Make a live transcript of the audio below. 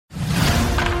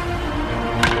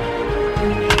Way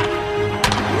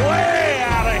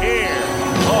out of here.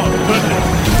 Oh,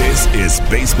 goodness. This is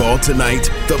Baseball Tonight,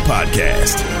 the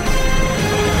podcast.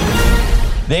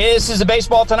 This is the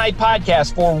Baseball Tonight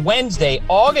podcast for Wednesday,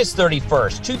 August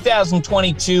 31st,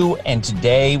 2022, and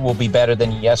today will be better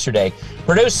than yesterday.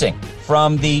 Producing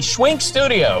from the Schwink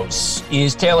Studios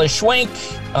is Taylor Schwink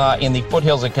in the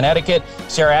foothills of Connecticut.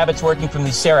 Sarah Abbott's working from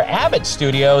the Sarah Abbott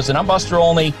Studios, and I'm Buster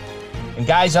Olney. And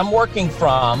guys, I'm working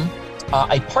from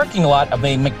a parking lot of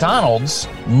a McDonald's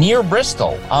near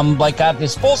Bristol. I'm got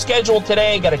this full schedule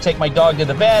today. Got to take my dog to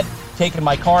the vet, taking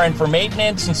my car in for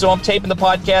maintenance, and so I'm taping the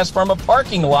podcast from a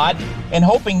parking lot and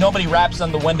hoping nobody raps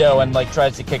on the window and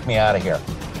tries to kick me out of here.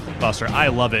 Buster, I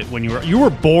love it when you were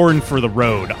born for the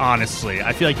road, honestly.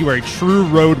 I feel like you are a true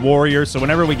road warrior, so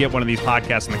whenever we get one of these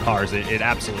podcasts in the cars, it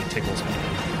absolutely tickles me.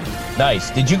 Nice.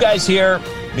 Did you guys hear,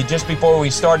 just before we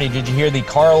started, did you hear the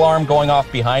car alarm going off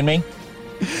behind me?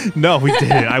 No, we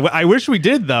didn't. I wish we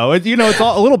did, though. It's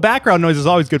a little background noise is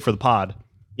always good for the pod.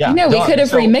 Yeah, we could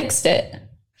have remixed it.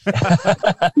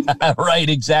 Right,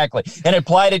 exactly. And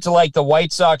applied it to the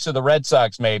White Sox or the Red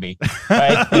Sox, maybe.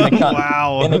 Right?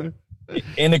 Wow.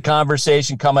 In the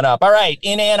conversation coming up. All right,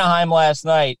 in Anaheim last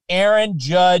night, Aaron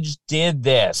Judge did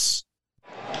this.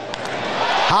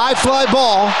 High fly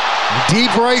ball,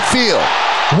 deep right field.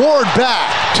 Ward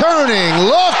back, turning,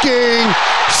 looking.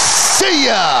 See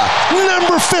ya!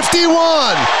 Number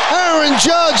 51, Aaron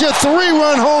Judge, a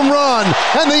 3-run home run,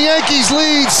 and the Yankees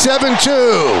lead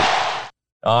 7-2.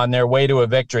 On their way to a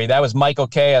victory. That was Michael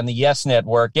Kay on the Yes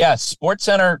Network. Yes,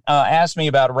 SportsCenter asked me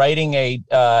about writing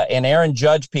an Aaron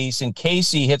Judge piece in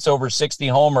case he hits over 60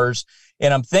 homers,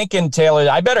 and I'm thinking, Taylor,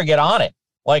 I better get on it.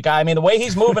 The way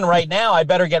he's moving right now, I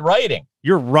better get writing.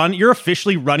 You're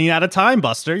officially running out of time,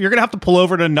 Buster. You're going to have to pull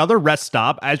over to another rest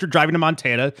stop as you're driving to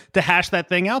Montana to hash that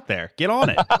thing out there. Get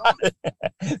on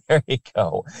it. There you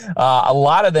go. A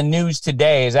lot of the news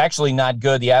today is actually not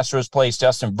good. The Astros placed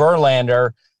Justin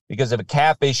Verlander because of a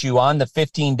calf issue on the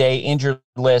 15-day injured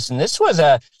list. And this was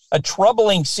a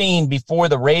troubling scene before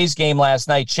the Rays game last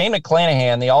night. Shane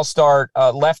McClanahan, the all-star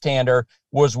left-hander,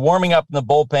 was warming up in the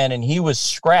bullpen, and he was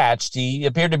scratched. He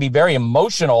appeared to be very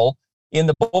emotional in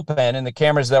the bullpen and the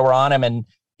cameras that were on him. And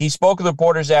he spoke to the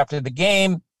reporters after the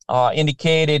game,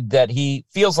 indicated that he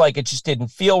feels like it just didn't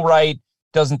feel right,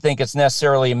 doesn't think it's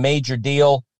necessarily a major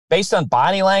deal. Based on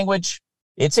body language,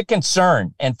 it's a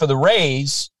concern. And for the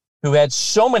Rays, who had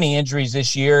so many injuries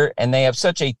this year, and they have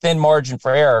such a thin margin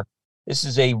for error, this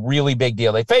is a really big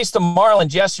deal. They faced the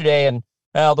Marlins yesterday, and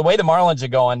the way the Marlins are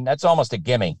going, that's almost a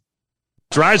gimme.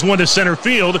 Drives one to center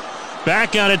field.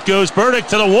 Back on it goes Burdick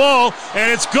to the wall,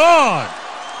 and it's gone.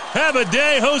 Have a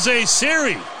day, Jose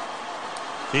Siri.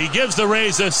 He gives the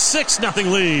Rays a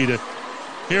 6-0 lead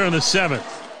here in the 7th.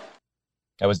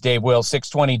 That was Dave Will,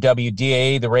 620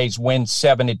 WDA. The Rays win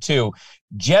 7-2.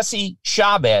 Jesse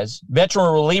Chavez,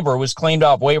 veteran reliever, was claimed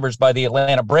off waivers by the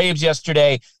Atlanta Braves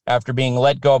yesterday after being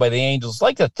let go by the Angels.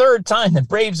 The third time the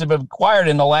Braves have been acquired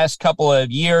in the last couple of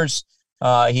years.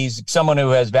 He's someone who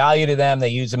has value to them. They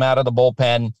use him out of the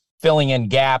bullpen, filling in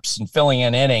gaps and filling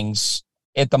in innings.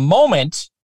 At the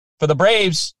moment, for the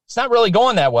Braves, it's not really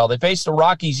going that well. They faced the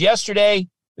Rockies yesterday.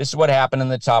 This is what happened in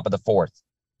the top of the 4th.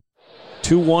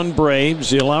 2-1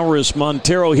 Braves. Eleuris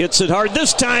Montero hits it hard.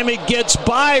 This time it gets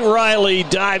by Riley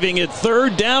diving at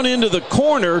third down into the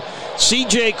corner.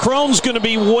 C.J. Cron's going to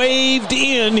be waved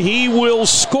in. He will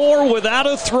score without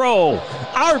a throw.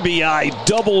 RBI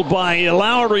double by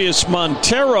Eleuris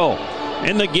Montero.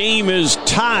 And the game is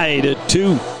tied at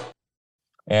 2.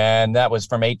 And that was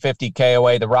from 850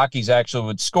 KOA. The Rockies actually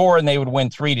would score, and they would win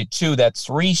 3-2. That's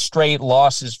 3 straight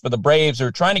losses for the Braves, who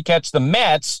are trying to catch the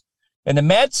Mets. And the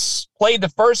Mets played the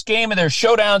first game of their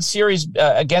showdown series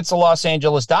against the Los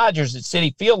Angeles Dodgers at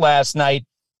Citi Field last night.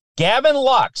 Gavin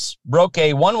Lux broke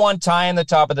a 1-1 tie in the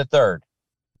top of the 3rd.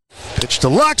 Pitch to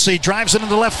Lux. He drives it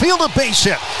into left field. A base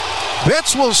hit.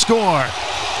 Betts will score.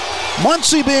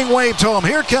 Muncy being waved home.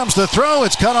 Here comes the throw.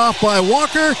 It's cut off by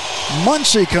Walker.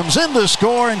 Muncy comes in to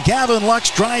score, and Gavin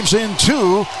Lux drives in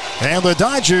 2. And the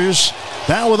Dodgers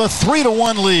now with a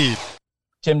 3-1 lead.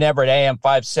 Tim Neverett, AM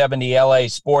 570 LA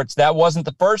Sports. That wasn't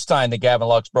the first time that Gavin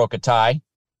Lux broke a tie.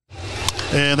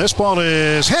 And this ball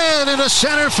is hit into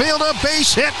center field. A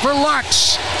base hit for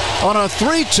Lux. On a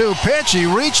 3-2 pitch, he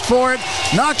reached for it,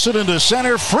 knocks it into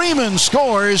center. Freeman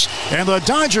scores, and the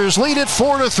Dodgers lead it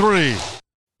 4-3.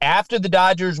 After the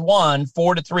Dodgers won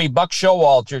 4-3, Buck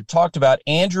Showalter talked about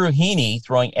Andrew Heaney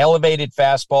throwing elevated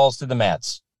fastballs to the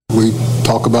Mets. We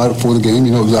talk about it before the game.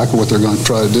 You know exactly what they're going to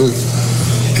try to do.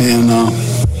 And,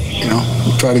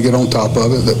 try to get on top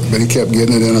of it, but he kept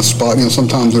getting it in a spot.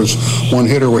 Sometimes there's one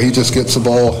hitter where he just gets the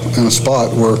ball in a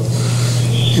spot where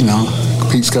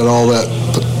Pete's got all that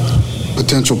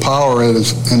potential power in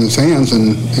his hands,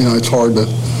 and it's hard to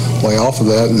lay off of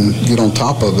that and get on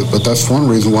top of it. But that's one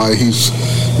reason why he's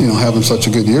having such a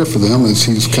good year for them, is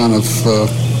he's kind of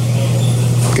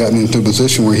gotten into a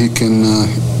position where he can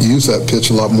use that pitch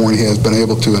a lot more than he has been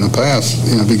able to in the past.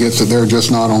 If he gets it there,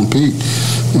 just not on Pete.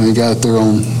 He got it there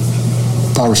on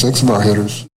 5 or 6 of our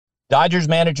hitters. Dodgers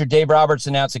manager Dave Roberts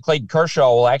announced that Clayton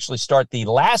Kershaw will actually start the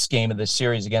last game of this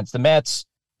series against the Mets.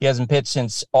 He hasn't pitched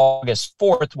since August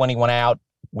 4th when he went out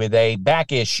with a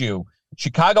back issue.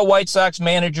 Chicago White Sox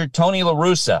manager Tony La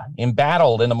Russa,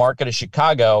 embattled in the market of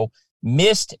Chicago,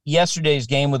 missed yesterday's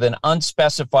game with an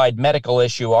unspecified medical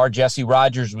issue. Our Jesse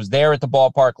Rogers was there at the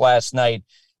ballpark last night.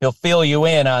 He'll fill you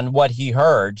in on what he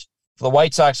heard. For the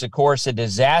White Sox, of course, a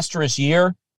disastrous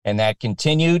year, and that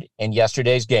continued in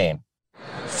yesterday's game.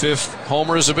 5th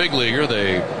homer as a big leaguer.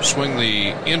 They swing the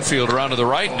infield around to the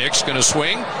right. Nick's going to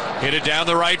swing, hit it down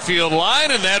the right field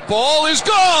line, and that ball is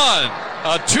gone.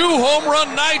 A 2-home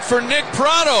run night for Nick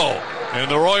Pratto, and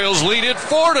the Royals lead it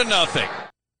 4-0.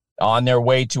 On their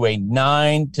way to a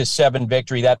 9-7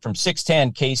 victory. That from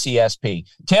 610 KCSP.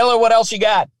 Taylor, what else you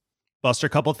got? Buster, a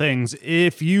couple things.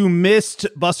 If you missed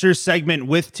Buster's segment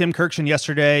with Tim Kirkshin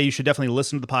yesterday, you should definitely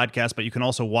listen to the podcast, but you can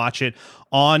also watch it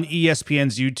on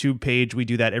ESPN's YouTube page. We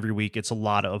do that every week. It's a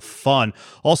lot of fun.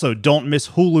 Also, don't miss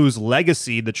Hulu's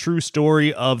Legacy, the true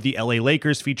story of the LA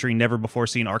Lakers, featuring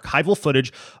never-before-seen archival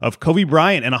footage of Kobe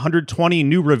Bryant and 120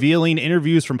 new revealing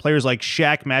interviews from players like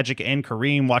Shaq, Magic, and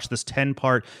Kareem. Watch this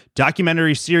 10-part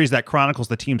documentary series that chronicles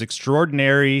the team's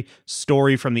extraordinary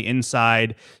story from the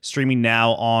inside, streaming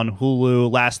now on Hulu.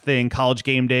 Last thing, College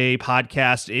Game Day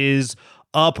podcast is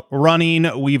up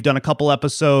running. We've done a couple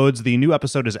episodes. The new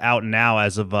episode is out now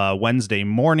as of Wednesday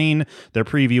morning. They're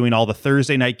previewing all the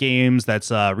Thursday night games. That's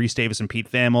Reese Davis and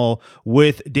Pete Thamel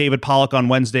with David Pollock on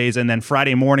Wednesdays. And then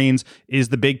Friday mornings is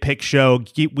the Big Pick Show,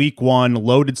 week 1,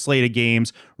 loaded slate of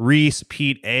games. Reese,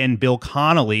 Pete, and Bill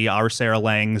Connolly, our Sarah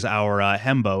Langs, our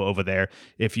Hembo over there,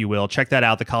 if you will. Check that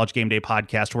out, the College Game Day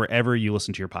podcast, wherever you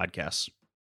listen to your podcasts.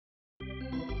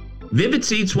 Vivid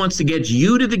Seats wants to get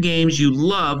you to the games you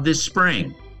love this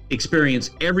spring. Experience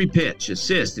every pitch,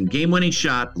 assist, and game-winning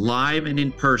shot live and in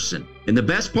person. And the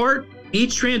best part?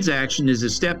 Each transaction is a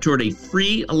step toward a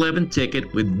free 11th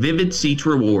ticket with Vivid Seats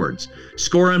rewards.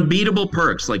 Score unbeatable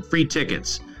perks like free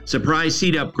tickets, surprise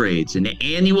seat upgrades, and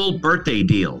annual birthday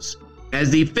deals. As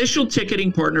the official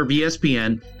ticketing partner of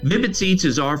ESPN, Vivid Seats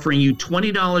is offering you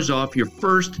 $20 off your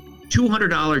first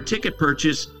 $200 ticket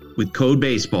purchase with code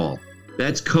BASEBALL.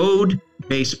 That's code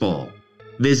BASEBALL.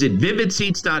 Visit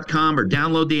vividseats.com or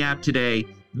download the app today.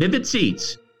 Vivid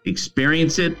Seats.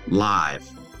 Experience it live.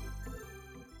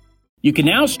 You can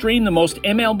now stream the most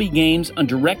MLB games on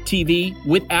DirecTV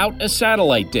without a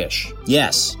satellite dish.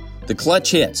 Yes, the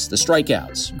clutch hits, the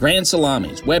strikeouts, grand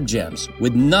salamis, web gems,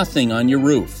 with nothing on your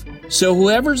roof. So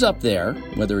whoever's up there,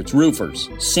 whether it's roofers,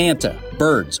 Santa,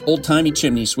 birds, old-timey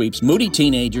chimney sweeps, moody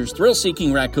teenagers,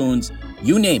 thrill-seeking raccoons,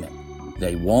 you name it,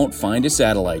 they won't find a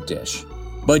satellite dish.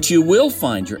 But you will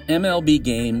find your MLB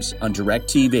games on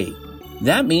DirecTV.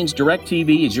 That means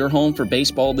DirecTV is your home for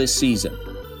baseball this season.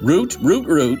 Root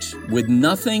with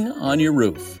nothing on your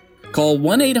roof. Call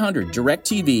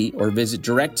 1-800-DIRECTV or visit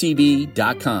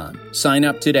directv.com. Sign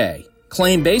up today.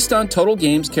 Claim based on total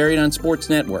games carried on sports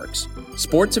networks.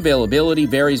 Sports availability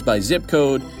varies by zip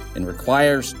code and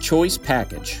requires choice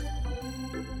package.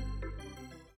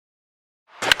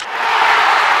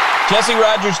 Jesse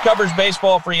Rogers covers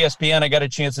baseball for ESPN. I got a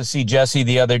chance to see Jesse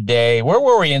the other day. Where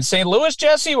were we? In St. Louis,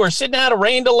 Jesse? We're sitting out a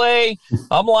rain delay.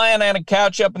 I'm lying on a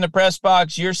couch up in the press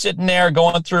box. You're sitting there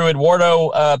going through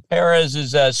Eduardo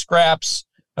Perez's scraps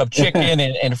of chicken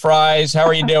and fries. How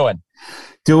are you doing?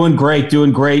 Doing great.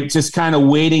 Just kind of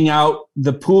waiting out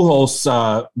the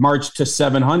Pujols march to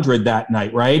 700 that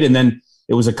night, right? And then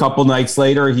it was a couple nights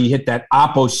later, he hit that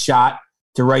Oppo shot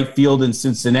to right field in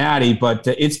Cincinnati. But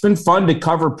it's been fun to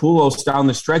cover Pujols down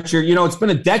the stretch here. You know, it's been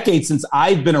a decade since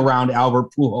I've been around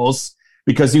Albert Pujols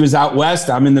because he was out west.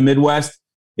 I'm in the Midwest.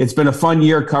 It's been a fun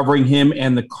year covering him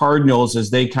and the Cardinals as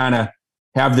they kind of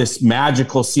have this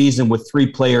magical season with 3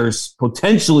 players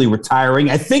potentially retiring.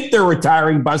 I think they're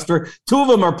retiring, Buster. 2 of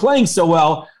them are playing so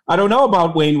well. I don't know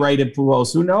about Wainwright and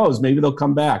Pujols. Who knows? Maybe they'll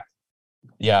come back.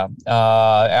 Yeah.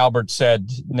 Albert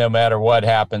said no matter what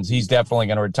happens, he's definitely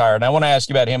going to retire. And I want to ask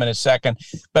you about him in a second.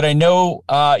 But I know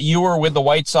you were with the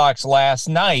White Sox last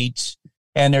night,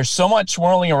 and there's so much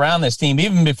swirling around this team,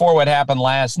 even before what happened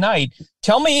last night.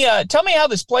 Tell me how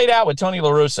this played out with Tony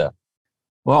La Russa.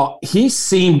 Well, he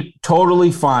seemed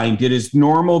totally fine, did his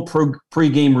normal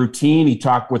pregame routine. He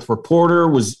talked with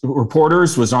reporters,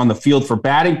 was on the field for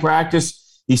batting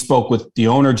practice. He spoke with the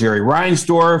owner, Jerry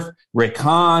Reinsdorf, Rick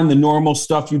Hahn, the normal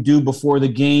stuff you do before the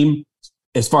game.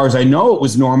 As far as I know, it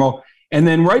was normal. And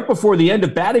then right before the end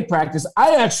of batting practice,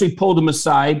 I actually pulled him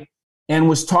aside and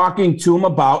was talking to him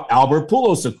about Albert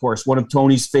Pujols, of course, one of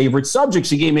Tony's favorite subjects.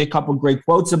 He gave me a couple of great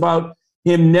quotes about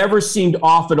him. Never seemed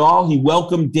off at all. He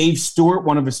welcomed Dave Stewart,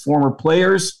 one of his former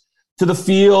players, to the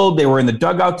field. They were in the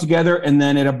dugout together. And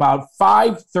then at about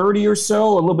 5:30 or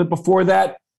so, a little bit before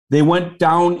that, they went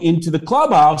down into the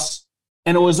clubhouse.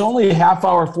 And it was only a half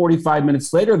hour, 45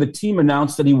 minutes later, the team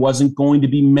announced that he wasn't going to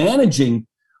be managing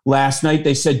last night.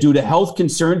 They said due to health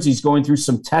concerns, he's going through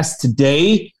some tests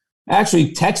today. I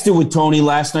actually texted with Tony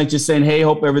last night just saying, hey,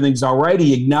 hope everything's all right.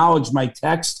 He acknowledged my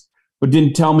text, but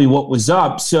didn't tell me what was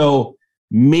up. So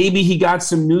maybe he got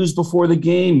some news before the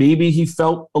game. Maybe he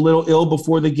felt a little ill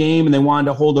before the game and they wanted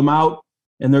to hold him out,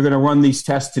 and they're going to run these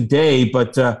tests today.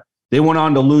 But they went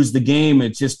on to lose the game.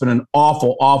 It's just been an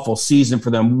awful, awful season for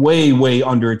them, way, way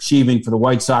underachieving for the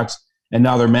White Sox. And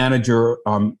now their manager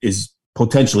is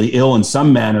potentially ill in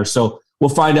some manner. So we'll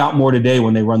find out more today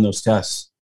when they run those tests.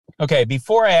 Okay,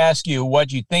 before I ask you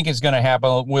what you think is going to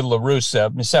happen with La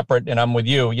Russa, separate, and I'm with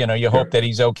you, you hope that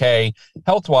he's okay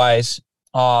health-wise.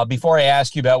 Before I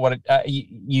ask you about what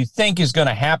you think is going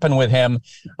to happen with him,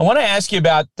 I want to ask you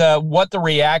about what the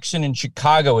reaction in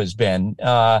Chicago has been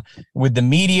with the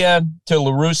media to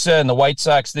La Russa and the White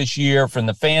Sox this year, from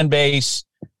the fan base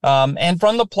and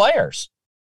from the players.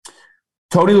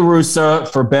 Tony La Russa,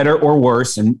 for better or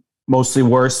worse, and mostly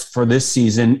worse for this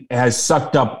season, has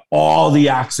sucked up all the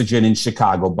oxygen in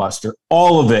Chicago, Buster,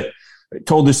 all of it. I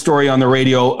told this story on the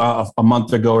radio a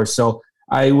month ago or so.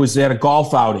 I was at a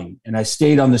golf outing, and I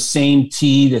stayed on the same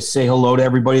tee to say hello to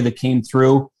everybody that came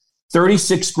through.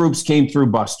 36 groups came through,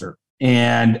 Buster.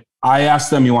 And I asked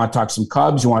them, you want to talk some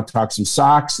Cubs? You want to talk some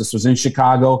Sox? This was in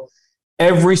Chicago.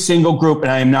 Every single group,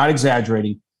 and I am not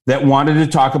exaggerating, that wanted to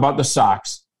talk about the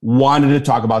Sox wanted to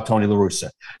talk about Tony La Russa.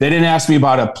 They didn't ask me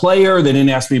about a player. They didn't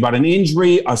ask me about an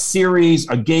injury, a series,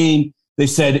 a game. They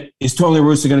said, is Tony La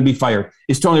Russa going to be fired?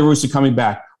 Is Tony La Russa coming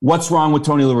back? What's wrong with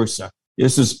Tony La Russa?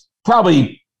 This is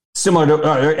probably similar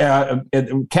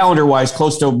to calendar-wise,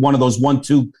 close to one of those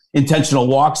 1-2 intentional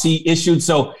walks he issued.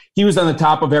 So he was on the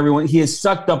top of everyone. He has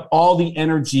sucked up all the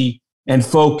energy and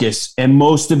focus, and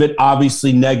most of it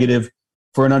obviously negative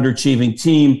for an underachieving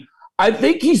team. I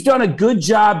think he's done a good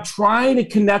job trying to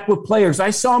connect with players. I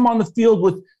saw him on the field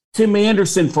with Tim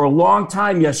Anderson for a long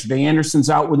time yesterday. Anderson's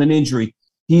out with an injury.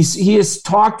 He has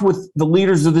talked with the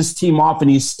leaders of this team often.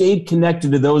 He's stayed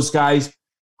connected to those guys.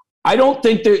 I don't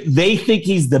think they think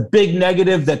he's the big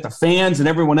negative that the fans and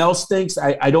everyone else thinks.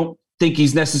 I don't think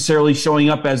he's necessarily showing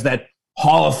up as that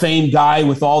Hall of Fame guy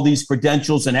with all these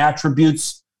credentials and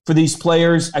attributes for these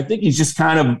players. I think he's just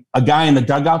kind of a guy in the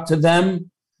dugout to them.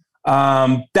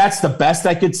 That's the best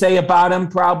I could say about him,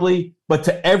 probably. But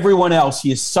to everyone else, he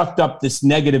has sucked up this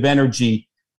negative energy.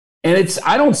 And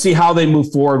I don't see how they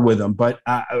move forward with him. But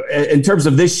in terms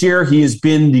of this year, he has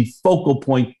been the focal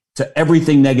point to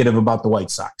everything negative about the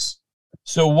White Sox.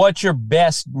 So what's your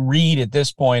best read at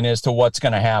this point as to what's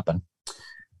going to happen?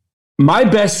 My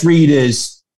best read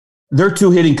is their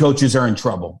two hitting coaches are in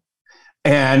trouble.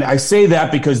 And I say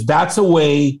that because that's a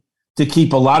way to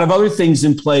keep a lot of other things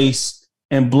in place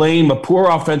and blame a poor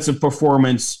offensive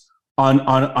performance on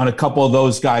a couple of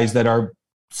those guys that are,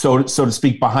 so to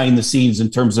speak, behind the scenes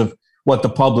in terms of what the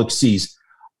public sees.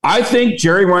 I think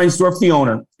Jerry Reinsdorf, the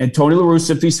owner, and Tony La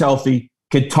Russa, if he's healthy,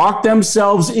 could talk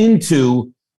themselves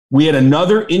into, we had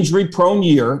another injury-prone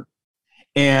year,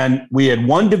 and we had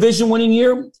one division-winning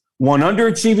year, one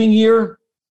underachieving year.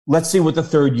 Let's see what the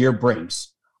third year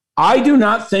brings. I do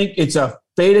not think it's a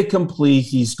fait accompli.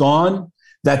 He's gone.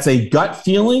 That's a gut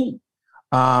feeling.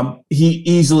 He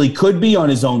easily could be on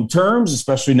his own terms,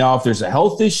 especially now if there's a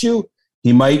health issue.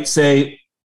 He might say,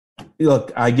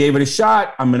 look, I gave it a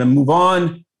shot. I'm going to move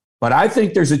on. But I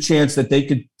think there's a chance that they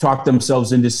could talk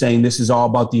themselves into saying this is all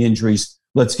about the injuries.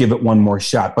 Let's give it one more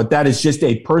shot. But that is just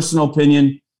a personal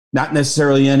opinion, not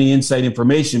necessarily any inside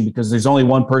information, because there's only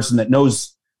one person that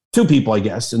knows two people, I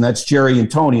guess, and that's Jerry and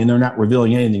Tony, and they're not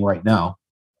revealing anything right now.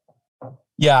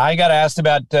 Yeah, I got asked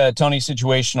about Tony's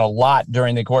situation a lot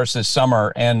during the course of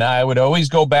summer, and I would always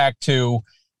go back to,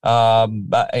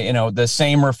 the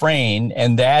same refrain,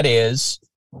 and that is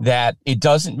that it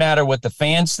doesn't matter what the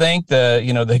fans think,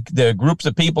 the groups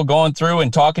of people going through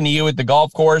and talking to you at the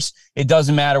golf course. It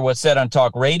doesn't matter what's said on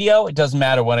talk radio. It doesn't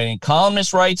matter what any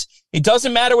columnist writes. It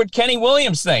doesn't matter what Kenny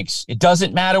Williams thinks. It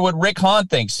doesn't matter what Rick Hahn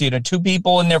thinks, two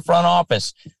people in their front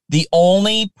office. The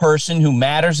only person who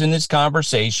matters in this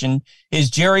conversation is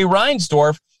Jerry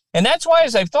Reinsdorf. And that's why,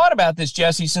 as I've thought about this,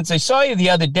 Jesse, since I saw you the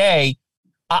other day,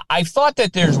 I thought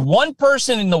that there's one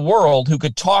person in the world who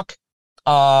could talk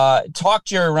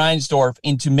Jerry Reinsdorf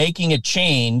into making a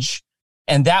change,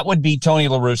 and that would be Tony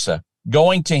La Russa.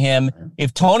 Going to him,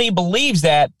 if Tony believes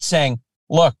that, saying,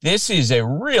 look, this is a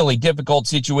really difficult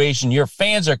situation. Your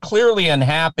fans are clearly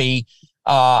unhappy,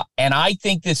 and I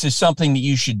think this is something that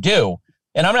you should do.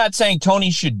 And I'm not saying Tony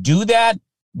should do that,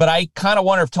 but I kind of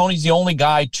wonder if Tony's the only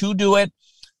guy to do it.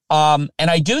 And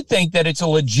I do think that it's a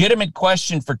legitimate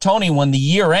question for Tony when the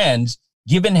year ends,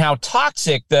 given how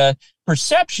toxic the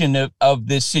perception of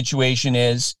this situation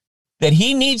is, that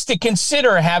he needs to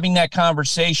consider having that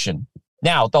conversation.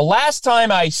 Now, the last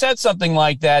time I said something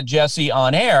like that, Jesse,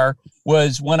 on air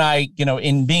was when I,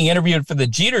 in being interviewed for the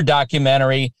Jeter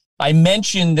documentary, I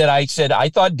mentioned that I said I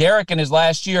thought Derek in his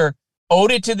last year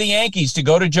owed it to the Yankees to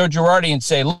go to Joe Girardi and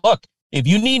say, look, if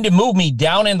you need to move me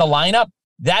down in the lineup,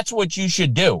 that's what you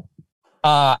should do.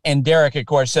 And Derek, of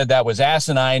course, said that was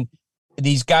asinine.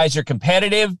 These guys are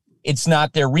competitive. It's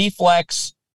not their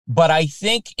reflex. But I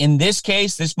think in this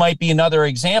case, this might be another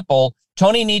example.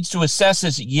 Tony needs to assess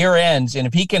his year ends, and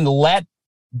if he can let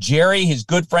Jerry, his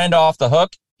good friend, off the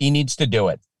hook, he needs to do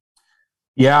it.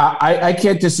 Yeah, I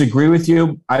can't disagree with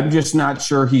you. I'm just not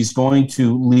sure he's going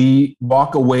to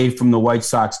walk away from the White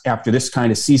Sox after this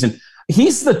kind of season.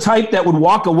 He's the type that would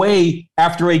walk away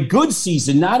after a good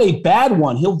season, not a bad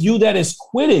one. He'll view that as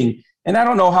quitting. And I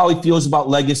don't know how he feels about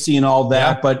legacy and all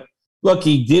that, but look,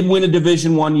 he did win a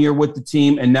Division I year with the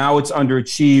team, and now it's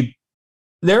underachieved.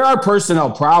 There are personnel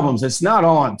problems. It's not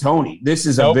all on Tony. This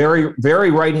is a very,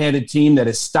 very right-handed team that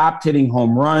has stopped hitting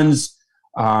home runs,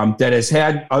 that has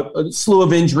had a slew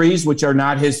of injuries, which are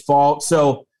not his fault.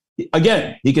 So,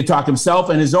 again, he could talk himself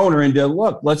and his owner into,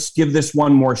 look, let's give this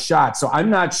one more shot. So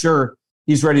I'm not sure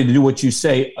he's ready to do what you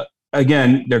say.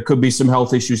 Again, there could be some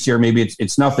health issues here. Maybe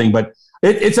it's nothing, but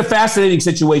it's a fascinating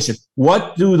situation.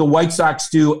 What do the White Sox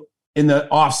do in the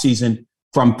offseason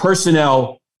from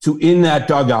personnel to in that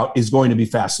dugout is going to be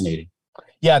fascinating.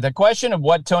 Yeah, the question of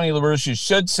what Tony La Russa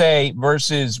should say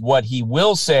versus what he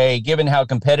will say, given how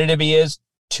competitive he is,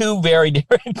 two very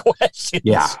different questions.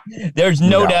 Yeah. There's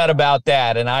no doubt about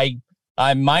that. And I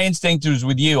my instinct was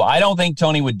with you. I don't think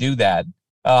Tony would do that,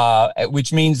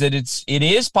 which means that it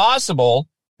is possible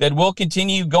that we'll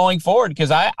continue going forward, because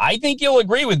I think you'll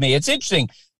agree with me. It's interesting.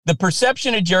 The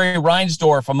perception of Jerry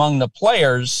Reinsdorf among the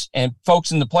players and folks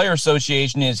in the Player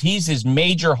Association is he's his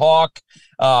major hawk.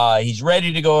 He's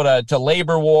ready to go to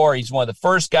labor war. He's one of the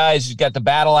first guys who's got the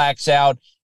battle axe out.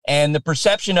 And the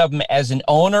perception of him as an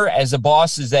owner, as a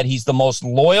boss, is that he's the most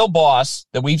loyal boss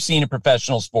that we've seen in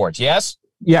professional sports. Yes?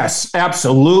 Yes,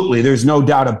 absolutely. There's no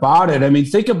doubt about it. I mean,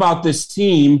 think about this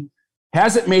team.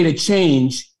 Hasn't made a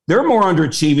change. They're more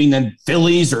underachieving than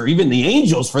Phillies or even the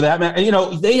Angels, for that matter. You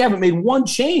know, they haven't made one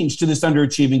change to this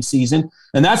underachieving season.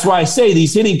 And that's why I say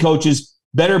these hitting coaches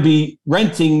better be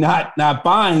renting, not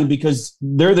buying, because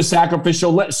they're the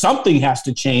sacrificial. Something has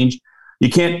to change. You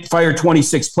can't fire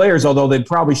 26 players, although they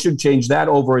probably should change that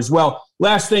over as well.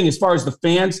 Last thing, as far as the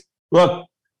fans, look,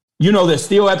 you know this.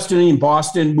 Theo Epstein in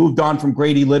Boston moved on from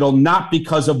Grady Little, not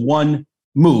because of one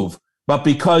move, but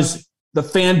because the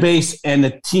fan base and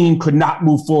the team could not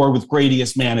move forward with Grady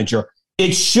as manager.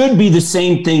 It should be the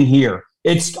same thing here.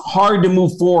 It's hard to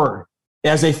move forward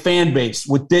as a fan base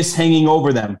with this hanging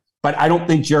over them, but I don't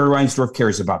think Jerry Reinsdorf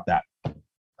cares about that.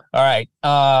 All right.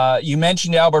 You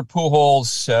mentioned Albert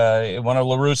Pujols, one of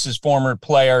La Russa's former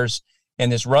players,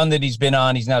 and this run that he's been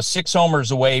on. He's now 6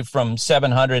 homers away from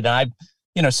 700. And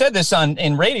I've said this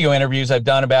in radio interviews I've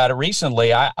done about it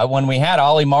recently. When we had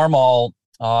Ollie Marmol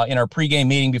in our pregame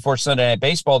meeting before Sunday Night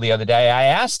Baseball the other day, I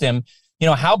asked him,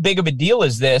 how big of a deal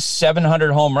is this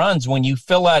 700 home runs when you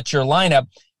fill out your lineup?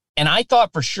 And I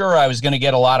thought for sure I was going to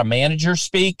get a lot of manager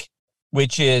speak,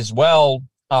 which is,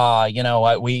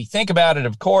 we think about it,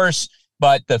 of course,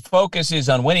 but the focus is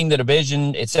on winning the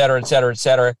division, et cetera, et cetera, et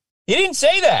cetera. He didn't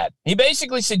say that. He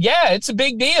basically said, yeah, it's a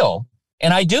big deal.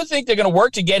 And I do think they're going to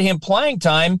work to get him playing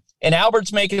time, and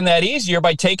Albert's making that easier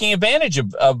by taking advantage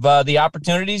of the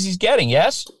opportunities he's getting,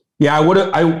 yes? Yeah,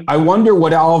 I wonder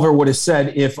what Oliver would have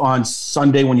said if on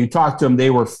Sunday when you talked to him, they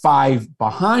were 5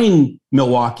 behind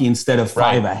Milwaukee instead of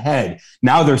 5 ahead.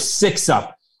 Now they're 6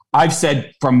 up. I've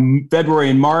said from February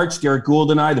and March, Garrett Gould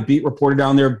and I, the beat reporter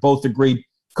down there, both agreed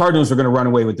Cardinals are going to run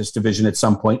away with this division at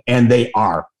some point, and they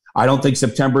are. I don't think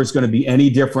September is going to be any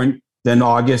different than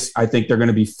August. I think they're going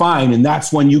to be fine, and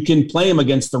that's when you can play them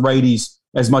against the righties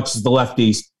as much as the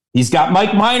lefties. He's got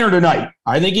Mike Minor tonight.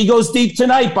 I think he goes deep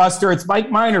tonight, Buster. It's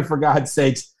Mike Minor, for God's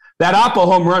sakes. That Oppo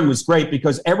home run was great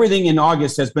because everything in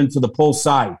August has been to the pull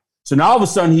side. So now all of a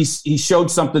sudden he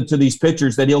showed something to these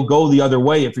pitchers that he'll go the other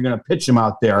way if you're going to pitch him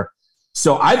out there.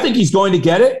 So I think he's going to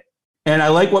get it. And I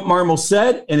like what Marmol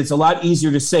said, and it's a lot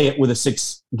easier to say it with a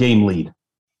 6-game lead.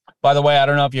 By the way, I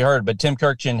don't know if you heard, but Tim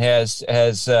Kurkjian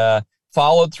has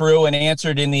followed through and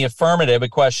answered in the affirmative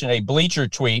a Bleacher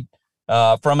tweet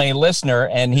from a listener,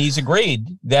 and he's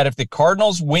agreed that if the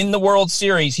Cardinals win the World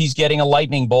Series, he's getting a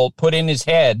lightning bolt put in his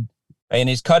head and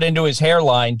is cut into his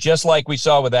hairline, just like we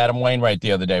saw with Adam Wainwright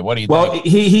the other day. What do you think? Well,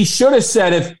 he should have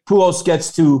said if Pujols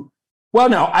gets to – well,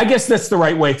 no, I guess that's the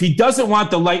right way. If he doesn't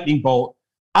want the lightning bolt,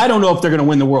 I don't know if they're going to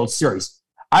win the World Series.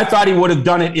 I thought he would have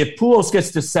done it. If Pujols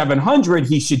gets to 700,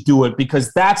 he should do it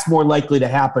because that's more likely to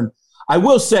happen. I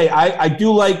will say I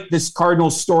do like this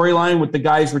Cardinals storyline with the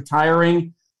guys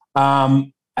retiring.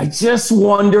 I just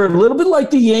wonder, a little bit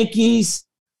like the Yankees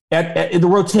at the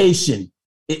rotation,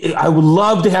 I would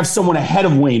love to have someone ahead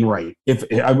of Wainwright.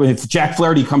 If Jack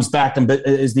Flaherty comes back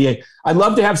I'd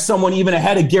love to have someone even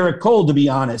ahead of Garrett Cole, to be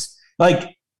honest.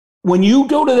 Like, when you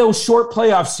go to those short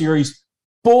playoff series,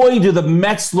 boy, do the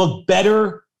Mets look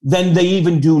better than they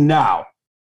even do now.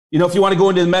 You know, if you want to go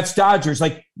into the Mets-Dodgers,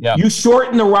 you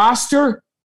shorten the roster,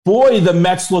 boy, the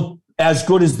Mets look as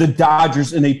good as the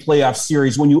Dodgers in a playoff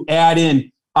series when you add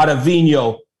in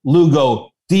Ottavino, Lugo,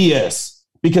 Diaz,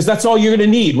 because that's all you're going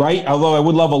to need, right? Although I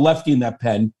would love a lefty in that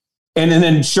pen. And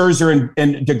then Scherzer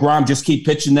and DeGrom just keep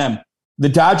pitching them. The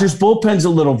Dodgers bullpen's a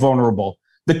little vulnerable.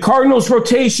 The Cardinals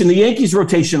rotation, the Yankees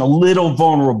rotation, a little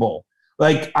vulnerable.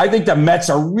 Like, I think the Mets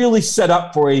are really set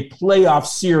up for a playoff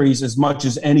series as much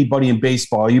as anybody in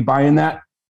baseball. Are you buying that?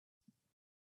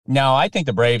 No, I think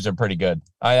the Braves are pretty good.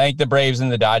 I think the Braves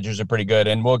and the Dodgers are pretty good,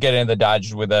 and we'll get into the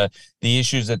Dodgers with the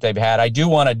issues that they've had. I do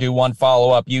want to do one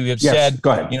follow-up. You have said,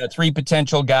 go ahead. 3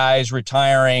 potential guys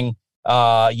retiring.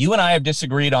 You and I have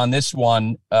disagreed on this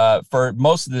one for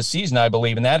most of the season, I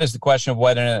believe, and that is the question of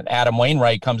whether Adam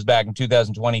Wainwright comes back in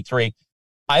 2023.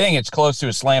 I think it's close to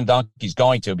a slam dunk he's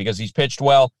going to, because he's pitched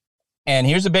well. And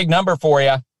here's a big number for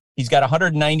you. He's got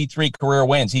 193 career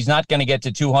wins. He's not going to get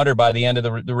to 200 by the end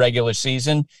of the regular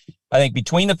season. I think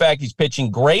between the fact he's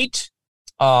pitching great,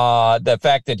 the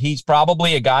fact that he's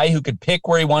probably a guy who could pick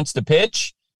where he wants to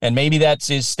pitch, and maybe that's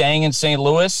his staying in St.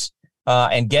 Louis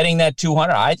and getting that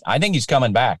 200, I think he's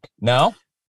coming back. No?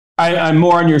 I'm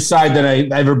more on your side than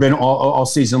I've ever been all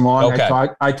season long. Okay.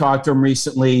 I talked to him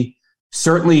recently,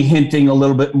 certainly hinting a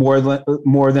little bit more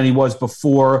than he was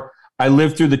before. I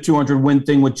lived through the 200-win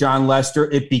thing with John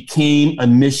Lester. It became a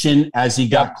mission as he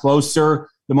got closer.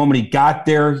 The moment he got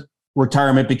there,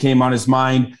 retirement became on his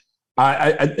mind.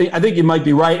 I think you might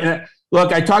be right. And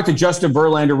look, I talked to Justin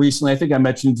Verlander recently. I think I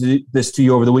mentioned this to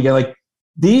you over the weekend. Like,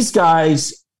 these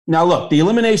guys, now look, the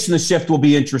elimination of the shift will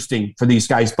be interesting for these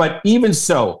guys. But even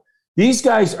so, these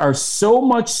guys are so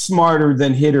much smarter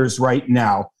than hitters right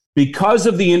now because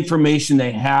of the information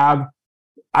they have.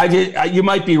 You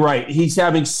might be right. He's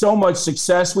having so much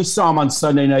success. We saw him on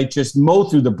Sunday night just mow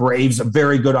through the Braves, a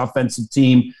very good offensive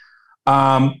team.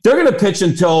 They're going to pitch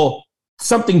until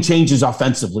something changes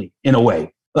offensively, in a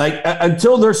way. Like,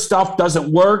 until their stuff doesn't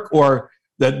work or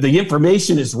the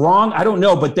information is wrong. I don't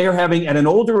know, but they're having, at an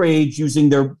older age, using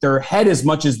their head as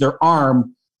much as their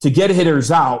arm to get hitters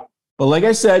out. But like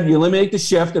I said, you eliminate the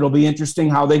shift. It'll be interesting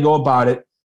how they go about it.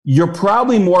 You're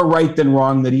probably more right than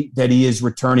wrong that he is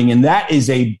returning. And that is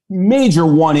a major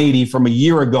 180 from a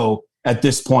year ago at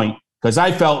this point, because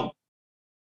I felt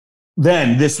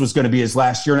then this was going to be his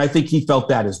last year. And I think he felt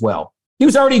that as well. He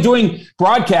was already doing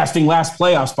broadcasting last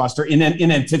playoffs, Buster, in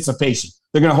anticipation.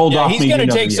 They're going to hold off. He's going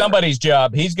to take somebody's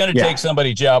job. He's going to take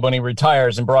somebody's job when he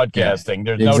retires in broadcasting.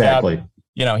 There's no doubt.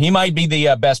 He might be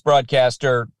the best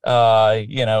broadcaster,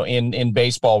 in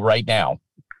baseball right now.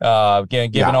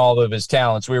 Given all of his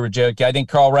talents. We were joking. I think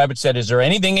Carl Rabbit said, is there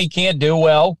anything he can't do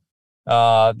well?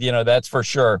 That's for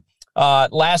sure.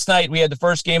 Last night we had the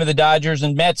first game of the Dodgers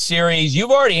and Mets series.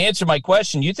 You've already answered my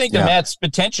question. You think the Mets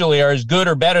potentially are as good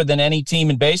or better than any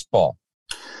team in baseball?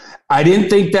 I didn't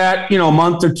think that, a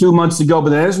month or 2 months ago, but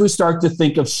then as we start to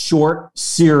think of short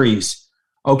series,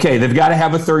 okay, they've got to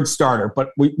have a third starter, but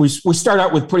we start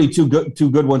out with two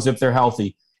good ones if they're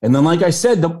healthy. And then, like I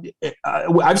said,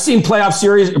 I've seen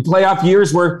playoff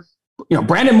years where,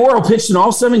 Brandon Morrow pitched in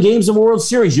all 7 games of a World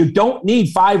Series. You don't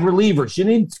need 5 relievers. You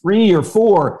need 3 or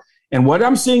 4. And what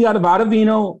I'm seeing out of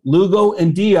Ottavino, Lugo,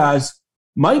 and Diaz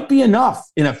might be enough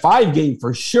in a 5-game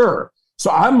for sure.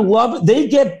 So they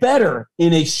get better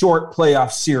in a short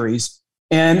playoff series.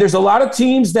 And there's a lot of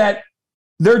teams that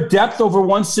their depth over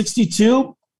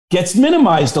 162 gets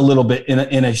minimized a little bit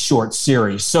in a short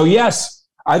series. So, yes,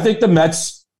 I think the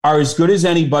Mets are as good as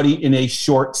anybody in a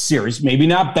short series. Maybe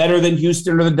not better than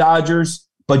Houston or the Dodgers,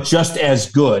 but just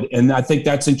as good. And I think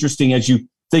that's interesting as you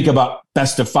think about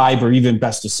best of 5 or even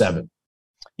best of 7.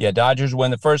 Yeah, Dodgers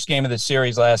win the first game of the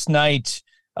series last night,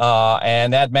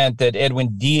 and that meant that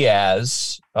Edwin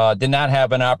Diaz did not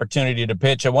have an opportunity to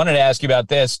pitch. I wanted to ask you about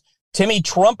this. Timmy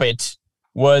Trumpet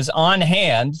was on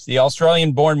hand, the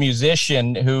Australian-born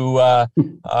musician who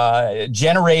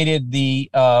generated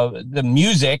the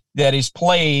music that is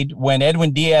played when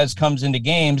Edwin Diaz comes into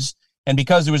games. And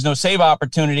because there was no save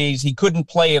opportunities, he couldn't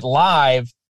play it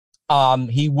live.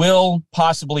 He will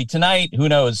possibly tonight. Who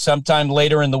knows? Sometime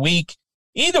later in the week.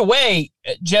 Either way,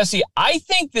 Jesse, I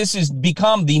think this has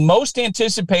become the most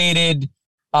anticipated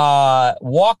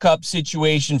walk-up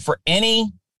situation for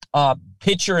any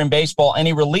pitcher in baseball,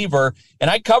 any reliever. And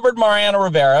I covered Mariano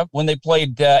Rivera when they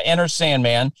played Enter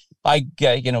Sandman. I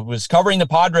was covering the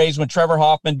Padres when Trevor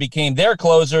Hoffman became their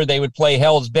closer. They would play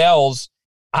Hell's Bells.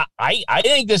 I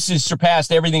think this has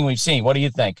surpassed everything we've seen. What do you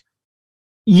think?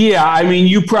 Yeah, I mean,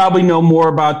 you probably know more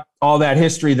about all that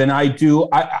history than I do.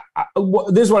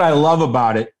 This is what I love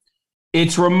about it.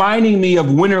 It's reminding me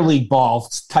of Winter League ball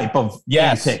type of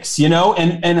antics,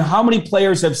 and how many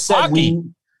players have said Hockey.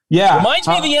 Reminds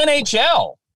me of the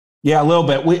NHL. Yeah, a little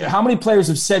bit. How many players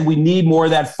have said we need more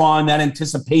of that fun, that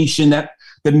anticipation, that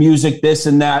the music, this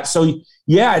and that. So,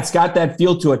 yeah, it's got that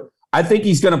feel to it. I think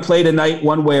he's going to play tonight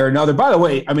one way or another. By the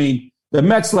way, I mean, the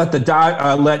Mets let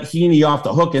Heaney off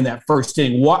the hook in that first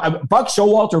inning. Buck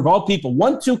Showalter, of all people,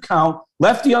 1-2 count,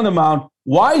 lefty on the mound.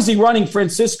 Why is he running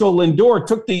Francisco Lindor?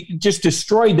 Just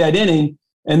destroyed that inning.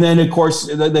 And then, of course,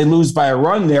 they lose by a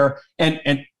run there. And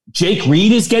Jake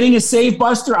Reed is getting a save,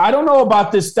 Buster. I don't know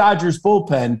about this Dodgers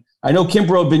bullpen. I know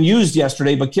Kimbrel had been used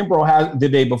yesterday, but Kimbrel the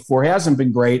day before hasn't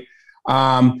been great.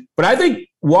 But I think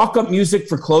walk-up music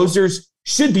for closers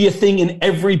should be a thing in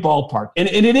every ballpark. And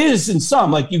it is in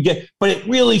some, but it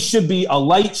really should be a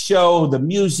light show, the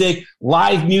music,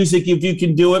 live music, if you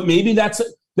can do it. Maybe that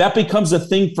becomes a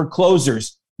thing for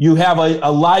closers. You have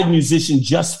a live musician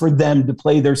just for them to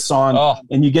play their song,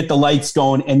 and you get the lights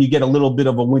going, and you get a little bit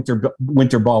of a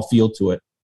winter ball feel to it.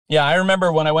 Yeah, I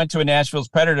remember when I went to a Nashville's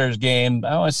Predators game,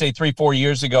 I want to say 3-4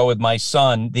 years ago with my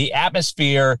son, the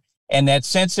atmosphere and that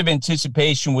sense of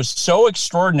anticipation was so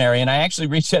extraordinary. And I actually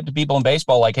reached out to people in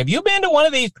baseball, like, have you been to one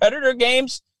of these Predator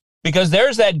games? Because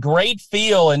there's that great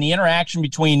feel and the interaction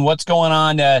between what's going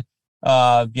on,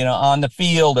 on the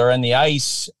field or in the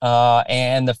ice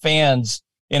and the fans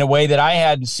in a way that I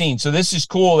hadn't seen. So this is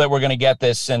cool that we're going to get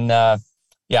this. And I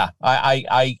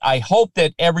hope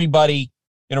that everybody,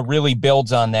 really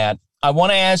builds on that. I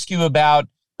want to ask you about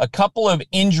a couple of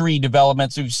injury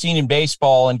developments we've seen in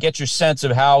baseball and get your sense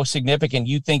of how significant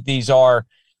you think these are.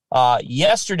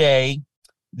 Yesterday,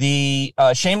 the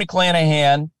Shane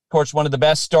McClanahan, of course, one of the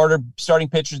best starting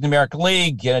pitchers in the American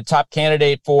League, and a top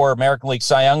candidate for American League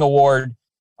Cy Young Award,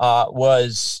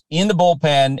 was in the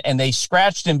bullpen, and they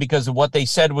scratched him because of what they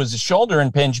said was a shoulder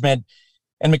impingement.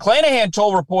 And McClanahan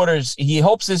told reporters he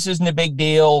hopes this isn't a big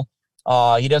deal.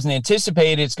 He doesn't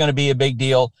anticipate it's going to be a big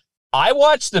deal. I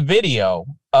watched the video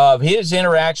of his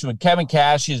interaction with Kevin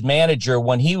Cash, his manager,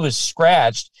 when he was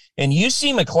scratched, and you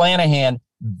see McClanahan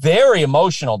very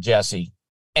emotional, Jesse.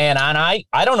 And I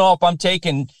don't know if I'm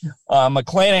taking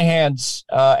McClanahan's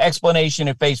explanation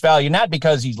at face value, not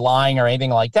because he's lying or anything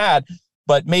like that,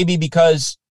 but maybe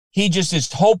because he just is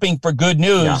hoping for good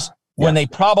news when they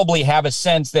probably have a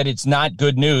sense that it's not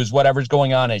good news, whatever's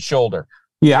going on his shoulder.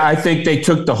 Yeah, I think they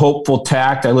took the hopeful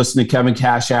tact. I listened to Kevin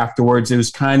Cash afterwards. It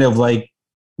was kind of like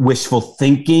wishful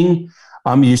thinking.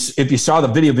 If you saw the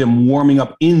video of him warming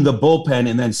up in the bullpen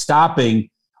and then stopping,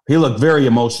 he looked very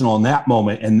emotional in that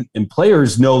moment. And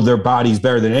players know their bodies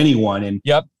better than anyone. And,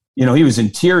 he was in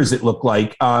tears, it looked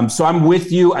like. So I'm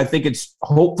with you. I think it's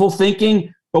hopeful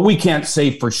thinking, but we can't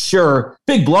say for sure.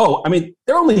 Big blow. I mean,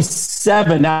 they're only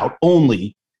 7 out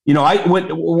only. When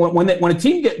a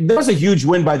team there was a huge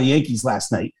win by the Yankees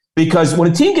last night, because when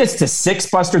a team gets to 6,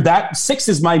 Buster, that 6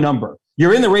 is my number.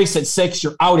 You're in the race at 6,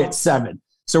 you're out at 7.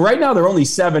 So right now they're only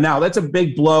 7 out. That's a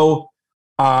big blow.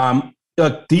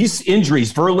 These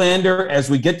injuries, Verlander, as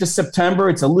we get to September,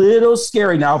 it's a little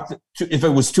scary now. If it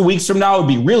was 2 weeks from now, it would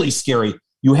be really scary.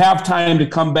 You have time to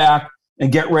come back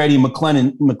and get ready.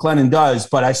 McClennan does,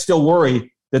 but I still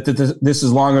worry that this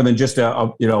is longer than just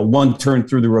a one turn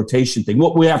through the rotation thing.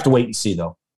 We have to wait and see,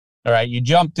 though. All right, you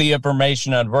jumped the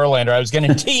information on Verlander. I was going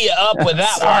to tee you up with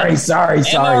that Sorry.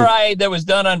 MRI that was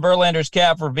done on Verlander's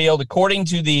calf revealed, according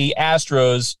to the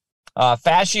Astros,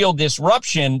 fascial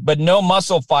disruption, but no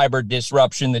muscle fiber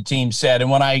disruption, the team said.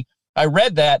 And when I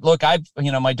read that, look,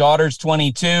 my daughter's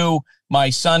 22, my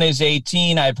son is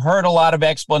 18. I've heard a lot of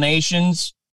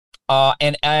explanations.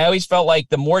 And I always felt like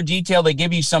the more detail they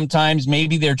give you, sometimes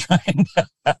maybe they're trying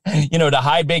to, to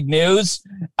hide big news.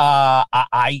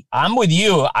 I'm with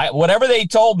you. Whatever they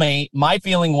told me, my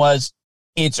feeling was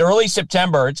it's early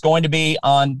September. It's going to be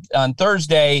on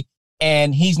Thursday,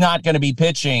 and he's not going to be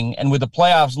pitching. And with the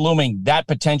playoffs looming, that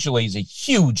potentially is a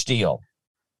huge deal.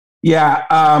 Yeah,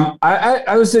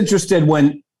 I was interested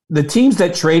when the teams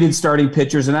that traded starting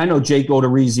pitchers, and I know Jake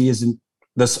Odorizzi isn't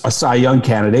a Cy Young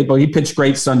candidate, but he pitched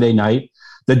great Sunday night.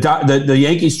 The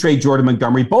Yankees trade Jordan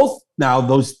Montgomery. Both now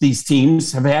these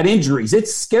teams have had injuries.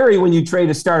 It's scary when you trade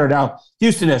a starter. Now,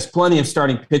 Houston has plenty of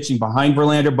starting pitching behind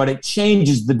Verlander, but it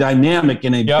changes the dynamic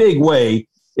in a big way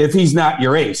if he's not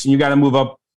your ace. And you got to move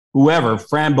up whoever,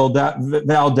 Fran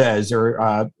Valdez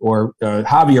or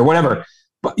Javier, whatever.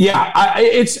 But yeah,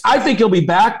 I think he'll be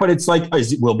back, but it's like,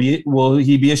 will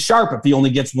he be as sharp if he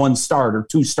only gets one start or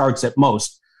two starts at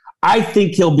most? I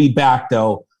think he'll be back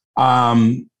though.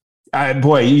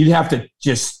 Boy, you'd have to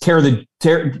just tear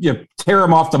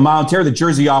him off the mound, tear the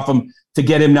jersey off him to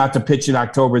get him not to pitch in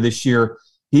October this year.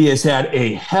 He has had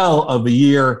a hell of a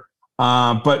year.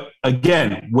 But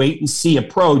again, wait and see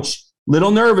approach.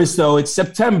 Little nervous though. It's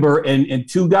September and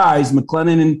two guys,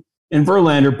 McLennan and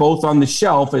Verlander, both on the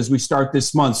shelf as we start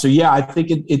this month. So yeah, I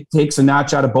think it takes a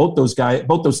notch out of both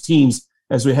those teams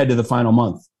as we head to the final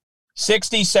month.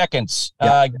 60 seconds.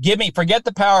 Forget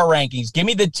the power rankings. Give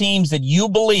me the teams that you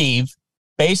believe,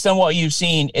 based on what you've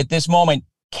seen at this moment,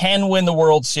 can win the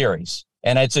World Series.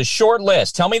 And it's a short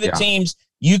list. Tell me the teams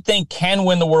you think can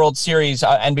win the World Series.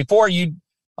 And before you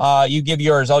give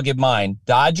yours, I'll give mine.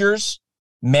 Dodgers,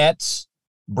 Mets,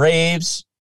 Braves,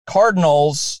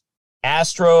 Cardinals,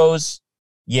 Astros,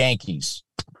 Yankees.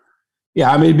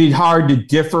 Yeah, I mean, it'd be hard to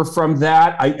differ from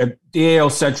that. The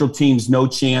AL Central teams, no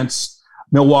chance.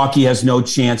 Milwaukee has no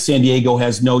chance. San Diego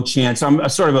has no chance. I'm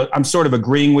sort of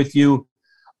agreeing with you.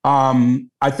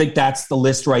 I think that's the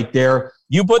list right there.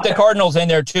 You put the Cardinals in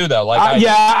there too, though.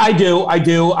 I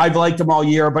do. I've liked them all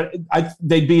year, but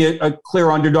they'd be a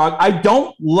clear underdog. I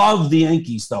don't love the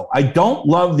Yankees, though. No,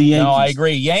 I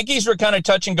agree. Yankees were kind of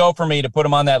touch and go for me to put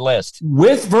them on that list.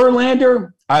 With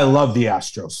Verlander, I love the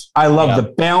Astros. I love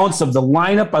the balance of the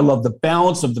lineup. I love the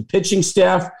balance of the pitching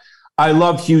staff. I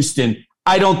love Houston.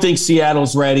 I don't think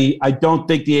Seattle's ready. I don't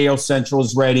think the AL Central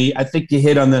is ready. I think you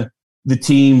hit on the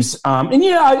teams.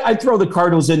 I'd throw the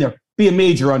Cardinals in there. Be a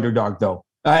major underdog, though.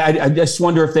 I just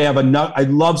wonder if they have enough.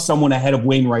 I'd love someone ahead of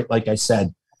Wainwright, like I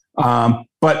said.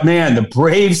 But, man, the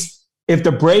Braves, if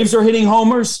the Braves are hitting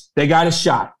homers, they got a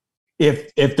shot.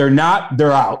 If they're not,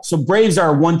 they're out. So Braves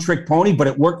are a one-trick pony, but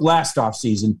it worked last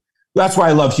offseason. That's why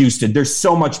I love Houston. There's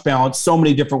so much balance, so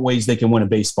many different ways they can win a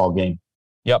baseball game.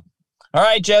 Yep. All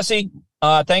right, Jesse.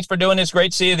 Thanks for doing this.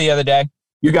 Great to see you the other day.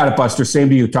 You got it, Buster. Same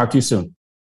to you. Talk to you soon.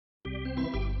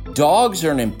 Dogs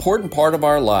are an important part of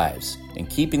our lives, and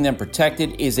keeping them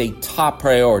protected is a top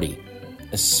priority,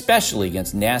 especially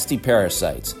against nasty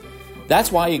parasites.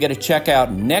 That's why you got to check out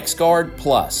NexGard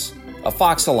Plus,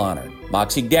 Afoxolaner,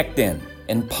 Moxidectin,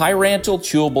 and Pyrantel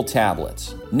chewable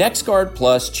tablets. NexGard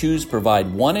Plus chews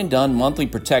provide one-and-done monthly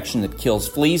protection that kills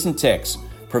fleas and ticks,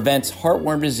 prevents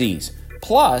heartworm disease,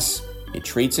 plus it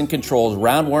treats and controls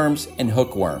roundworms and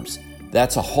hookworms.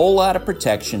 That's a whole lot of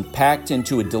protection packed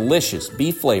into a delicious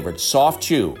beef-flavored soft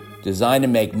chew designed to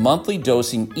make monthly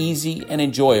dosing easy and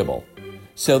enjoyable.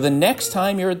 So the next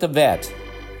time you're at the vet,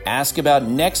 ask about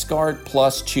NexGard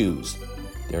Plus chews.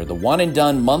 They're the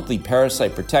one-and-done monthly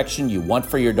parasite protection you want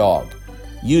for your dog.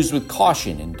 Used with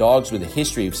caution in dogs with a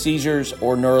history of seizures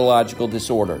or neurological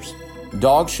disorders.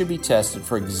 Dogs should be tested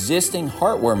for existing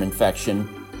heartworm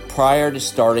infection prior to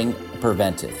starting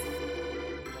preventive.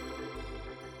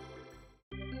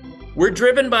 We're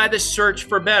driven by the search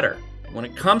for better. When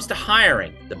it comes to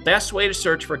hiring, the best way to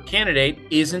search for a candidate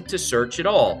isn't to search at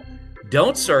all.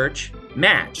 Don't search,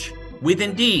 match with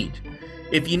Indeed.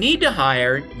 If you need to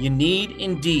hire, you need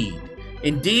Indeed.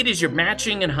 Indeed is your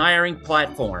matching and hiring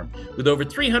platform with over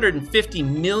 350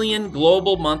 million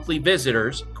global monthly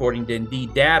visitors, according to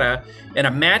Indeed data, and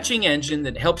a matching engine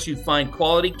that helps you find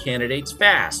quality candidates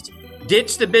fast.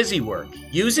 Ditch the busy work.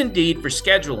 Use Indeed for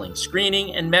scheduling,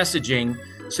 screening, and messaging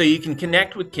so you can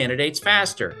connect with candidates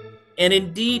faster. And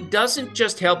Indeed doesn't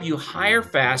just help you hire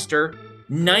faster.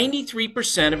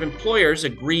 93% of employers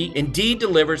agree Indeed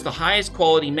delivers the highest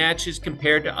quality matches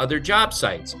compared to other job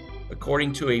sites,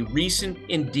 according to a recent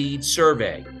Indeed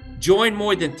survey. Join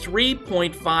more than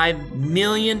 3.5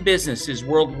 million businesses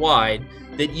worldwide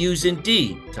that use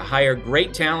Indeed to hire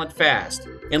great talent fast.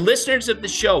 And listeners of the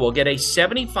show will get a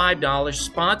 $75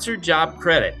 sponsored job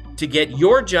credit to get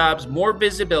your jobs more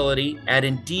visibility at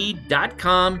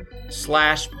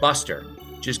Indeed.com/Buster.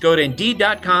 Just go to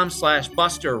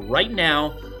Indeed.com/Buster right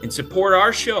now and support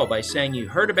our show by saying you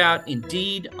heard about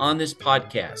Indeed on this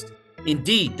podcast.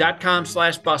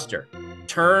 Indeed.com/Buster.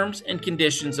 Terms and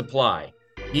conditions apply.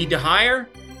 Need to hire?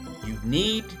 You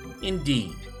need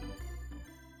Indeed.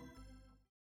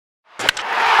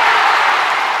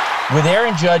 With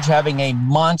Aaron Judge having a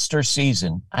monster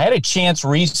season, I had a chance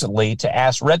recently to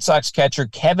ask Red Sox catcher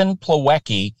Kevin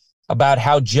Plawecki about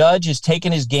how Judge has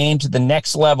taken his game to the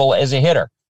next level as a hitter.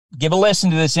 Give a listen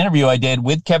to this interview I did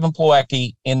with Kevin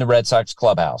Plawecki in the Red Sox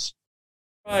clubhouse.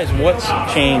 What's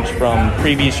changed from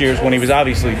previous years when he was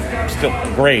obviously still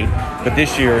great, but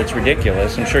this year it's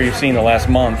ridiculous. I'm sure you've seen the last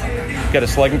month. He's got a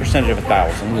slugging percentage of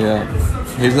 1,000. Yeah,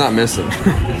 he's not missing.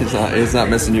 he's not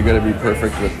missing. You got to be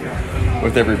perfect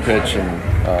with every pitch, and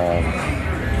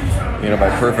by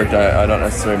perfect, I don't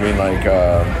necessarily mean like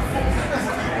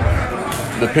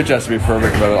the pitch has to be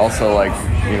perfect, but also like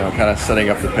kind of setting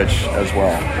up the pitch as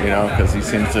well. Because he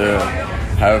seems to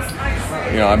have.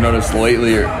 I've noticed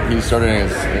lately he's starting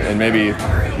as, and maybe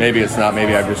it's not.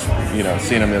 Maybe I've just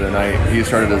seen him the other night. He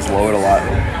started his load a lot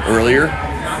earlier,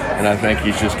 and I think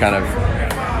he's just kind of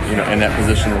in that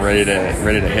position, ready to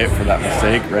hit for that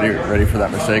mistake, ready for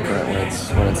that mistake when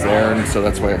it's there, and so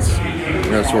that's why it's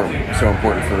so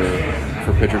important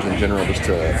for pitchers in general just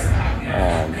to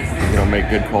make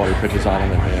good quality pitches on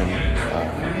him,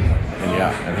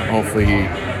 and hopefully he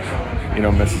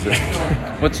misses it.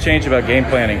 What's changed about game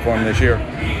planning for him this year?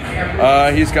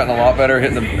 He's gotten a lot better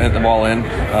hitting the ball in,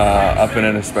 up and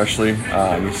in especially.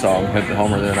 You saw him hit the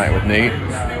homer the other night with Nate.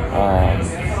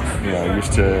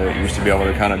 Used to be able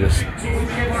to kind of just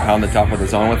pound the top of the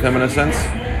zone with him in a sense.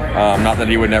 Not that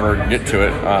he would never get to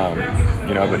it,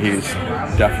 but he's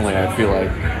definitely, I feel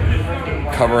like,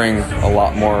 covering a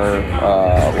lot more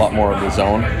of the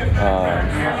zone.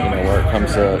 Where it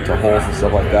comes to holes and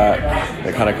stuff like that,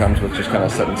 it kind of comes with just kind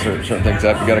of setting certain things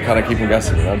up. You got to kind of keep him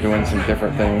guessing, doing some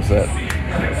different things that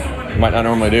you might not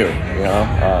normally do,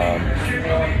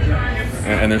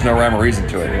 and there's no rhyme or reason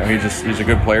to it. He's a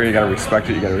good player. You got to respect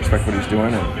it. You got to respect what he's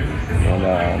doing,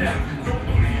 and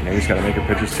he's got to make good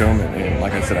pitches to him. And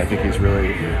like I said, I think he's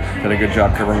really done a good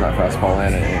job covering that fastball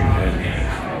in, and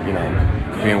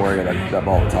being wary of that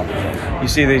ball at the top of the zone. You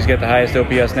see that he's got the highest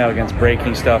OPS now against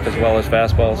breaking stuff as well as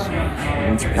fastballs.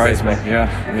 It surprised me. Yeah.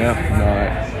 No,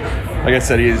 like I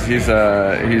said, he's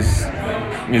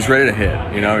ready to hit.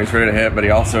 He's ready to hit, but he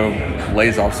also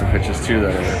lays off some pitches too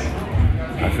that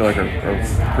I feel like are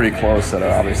pretty close. That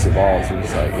are obviously balls.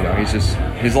 He's like,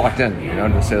 he's locked in.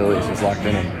 To say the least, he's locked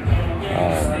in, and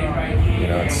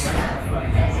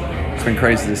it's been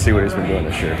crazy to see what he's been doing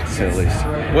this year, to say the least.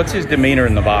 What's his demeanor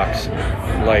in the box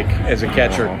like as a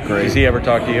catcher? Does he ever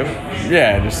talk to you?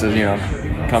 Yeah, just says,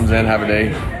 comes in, have a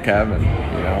day, Kev, and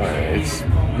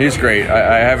he's great.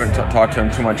 I haven't talked to him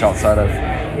too much outside of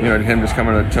him just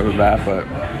coming to the bat, but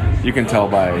you can tell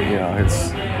by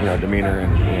his demeanor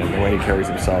and the way he carries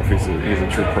himself. He's a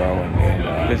true pro.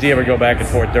 And does he ever go back and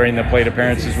forth during the plate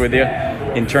appearances with you?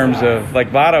 In terms of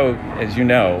like Votto, as you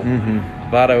know. Mm-hmm.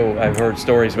 Votto, I've heard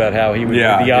stories about how he would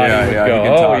go. He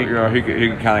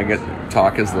can kind of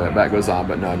talk as the bat goes on,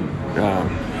 but no,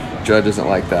 Judge isn't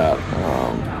like that.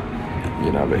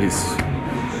 But he's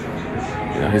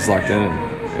locked in. And,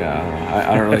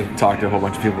 I don't really talk to a whole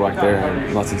bunch of people back there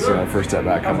unless it's first at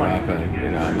bat coming up,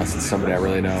 and unless it's somebody I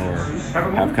really know or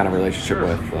have kind of relationship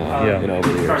with, over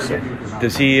the years. So.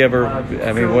 Does he ever?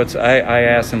 I mean, I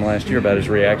asked him last year about his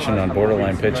reaction on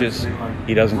borderline pitches.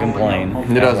 He doesn't complain.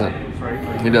 He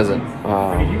doesn't.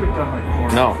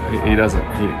 No, he doesn't.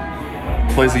 He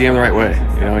plays the game the right way.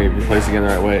 He plays the game the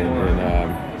right way, and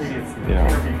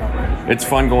it's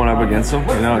fun going up against him.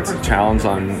 It's a challenge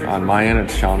on my end.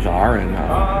 It's a challenge on our end.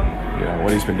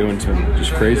 What he's been doing to him is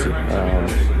just crazy.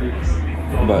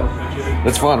 But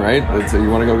it's fun, right? You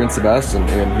want to go against the best, and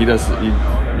he does. You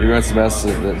go against the best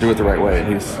that do it the right way.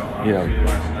 And he's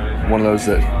one of those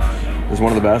that is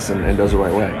one of the best and does it the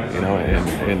right way.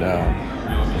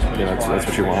 That's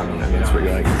what you want, and that's what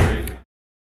you like.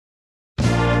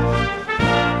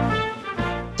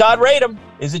 Todd Radom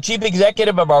is the chief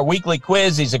executive of our weekly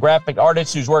quiz. He's a graphic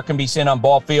artist whose work can be seen on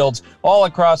ball fields all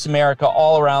across America,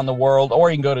 all around the world, or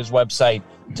you can go to his website,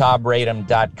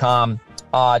 toddradom.com.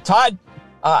 Todd,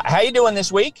 how you doing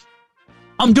this week?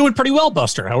 I'm doing pretty well,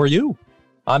 Buster. How are you?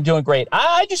 I'm doing great.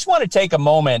 I just want to take a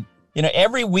moment.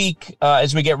 Every week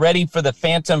as we get ready for the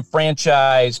Phantom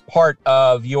franchise part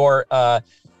of your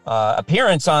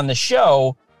appearance on the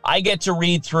show, I get to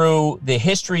read through the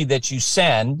history that you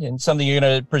send and something you're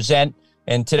going to present.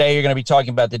 And today you're going to be talking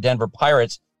about the Denver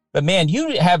Pirates. But, man,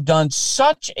 you have done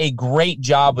such a great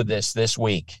job with this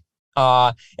week.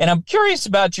 And I'm curious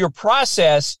about your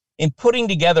process in putting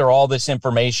together all this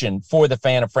information for the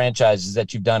Fan of Franchises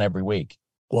that you've done every week.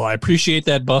 Well, I appreciate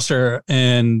that, Buster.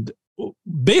 And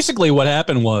basically what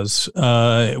happened was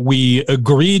we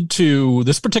agreed to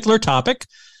this particular topic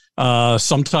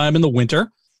sometime in the winter,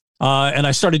 and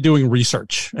I started doing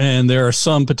research. And there are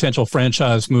some potential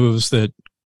franchise moves that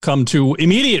come to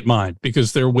immediate mind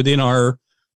because they're within our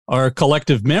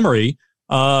collective memory.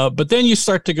 But then you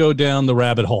start to go down the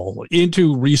rabbit hole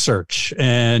into research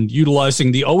and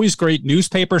utilizing the always great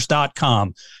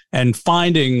newspapers.com and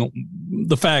finding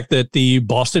the fact that the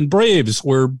Boston Braves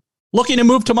were looking to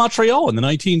move to Montreal in the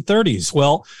 1930s.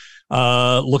 Well,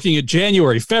 looking at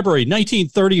January, February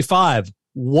 1935,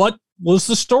 what was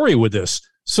the story with this?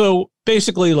 So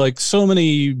basically, like so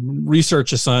many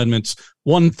research assignments,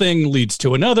 one thing leads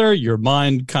to another. Your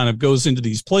mind kind of goes into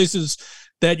these places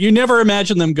that you never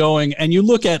imagine them going, and you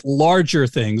look at larger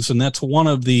things, and that's one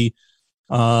of the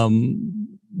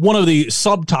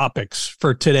subtopics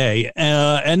for today.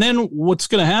 And then what's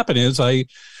going to happen is I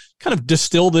kind of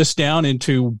distill this down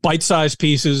into bite-sized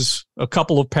pieces, a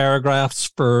couple of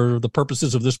paragraphs for the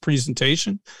purposes of this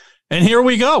presentation. And here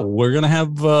we go. We're going to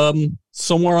have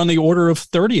somewhere on the order of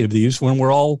 30 of these when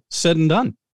we're all said and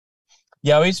done.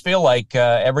 Yeah, I always feel like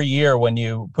every year when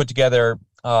you put together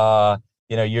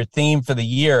your theme for the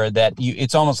year, that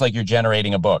it's almost like you're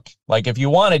generating a book. Like if you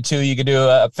wanted to, you could do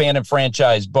a Fan and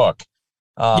Franchise book.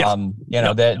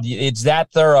 That it's that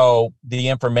thorough, the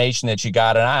information that you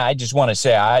got. And I just want to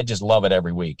say, I just love it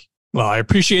every week. Well, I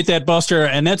appreciate that, Buster.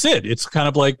 And that's it. It's kind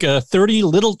of like 30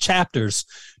 little chapters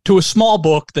to a small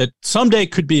book that someday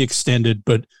could be extended.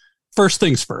 But first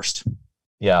things first.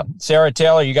 Yeah. Sarah,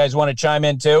 Taylor, you guys want to chime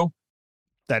in too?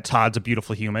 That Todd's a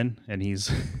beautiful human, and he's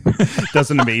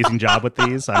does an amazing job with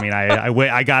these. I mean,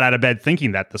 I got out of bed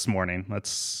thinking that this morning. But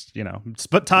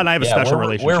Todd and I have a special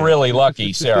relationship. We're really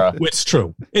lucky, Sarah. It's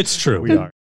true. It's true. We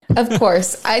are. Of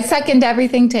course. I second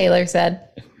everything Taylor said.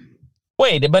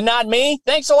 Wait, but not me?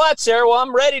 Thanks a lot, Sarah. Well,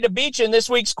 I'm ready to beat you in this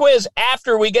week's quiz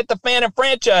after we get the Fan and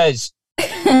Franchise.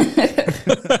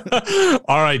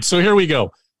 All right, so here we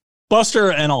go.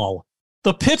 Buster and all.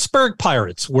 The Pittsburgh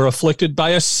Pirates were afflicted by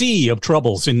a sea of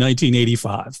troubles in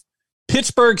 1985.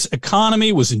 Pittsburgh's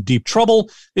economy was in deep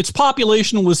trouble, its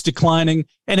population was declining,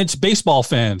 and its baseball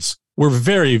fans were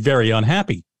very, very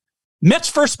unhappy. Mets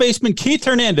first baseman Keith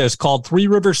Hernandez called Three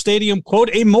River Stadium, quote,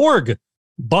 a morgue.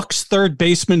 Bucks third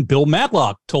baseman Bill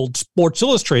Matlock told Sports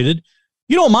Illustrated,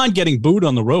 you don't mind getting booed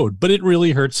on the road, but it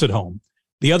really hurts at home.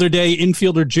 The other day,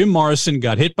 infielder Jim Morrison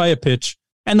got hit by a pitch,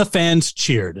 and the fans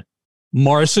cheered.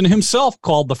 Morrison himself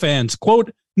called the fans,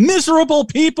 quote, miserable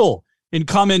people, in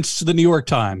comments to the New York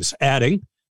Times, adding,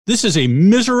 this is a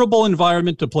miserable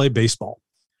environment to play baseball.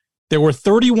 There were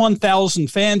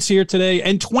 31,000 fans here today,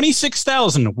 and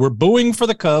 26,000 were rooting for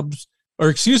the Cubs,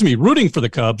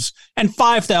 and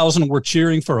 5,000 were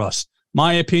cheering for us.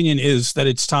 My opinion is that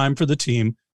it's time for the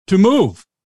team to move.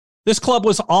 This club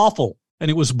was awful, and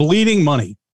it was bleeding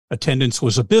money. Attendance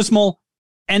was abysmal.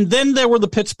 And then there were the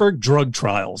Pittsburgh drug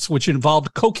trials, which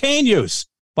involved cocaine use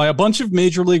by a bunch of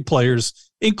major league players,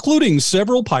 including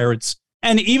several Pirates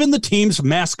and even the team's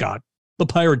mascot, the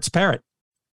Pirates parrot.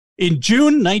 In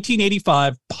June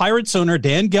 1985, Pirates owner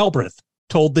Dan Galbraith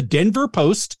told the Denver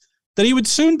Post that he would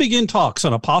soon begin talks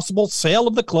on a possible sale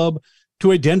of the club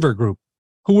to a Denver group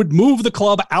who would move the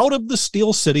club out of the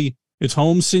Steel City, its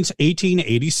home since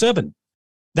 1887.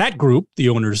 That group, the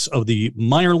owners of the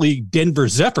minor league Denver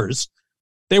Zephyrs,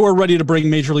 they were ready to bring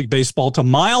Major League Baseball to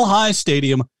Mile High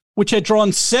Stadium, which had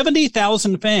drawn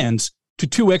 70,000 fans to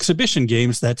 2 exhibition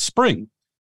games that spring.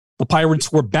 The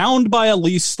Pirates were bound by a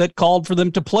lease that called for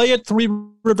them to play at Three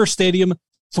River Stadium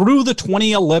through the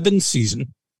 2011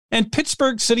 season, and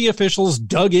Pittsburgh city officials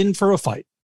dug in for a fight.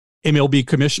 MLB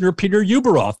Commissioner Peter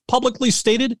Ueberroth publicly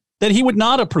stated that he would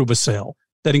not approve a sale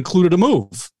that included a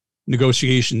move.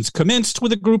 Negotiations commenced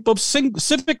with a group of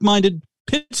civic-minded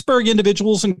Pittsburgh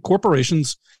individuals and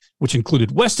corporations, which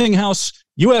included Westinghouse,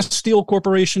 U.S. Steel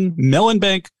Corporation, Mellon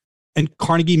Bank, and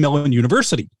Carnegie Mellon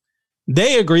University.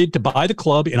 They agreed to buy the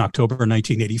club in October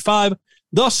 1985,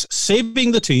 thus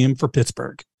saving the team for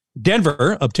Pittsburgh.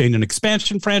 Denver obtained an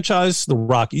expansion franchise, the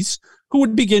Rockies, who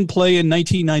would begin play in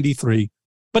 1993.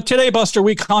 But today, Buster,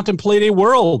 we contemplate a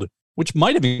world which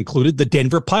might have included the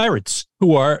Denver Pirates,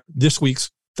 who are this week's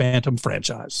Phantom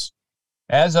franchise.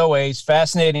 As always,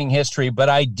 fascinating history, but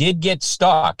I did get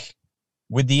stuck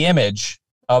with the image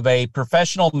of a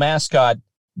professional mascot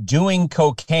doing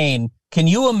cocaine. Can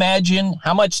you imagine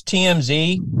how much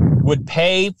TMZ would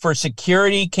pay for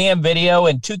security cam video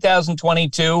in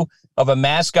 2022 of a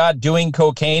mascot doing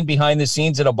cocaine behind the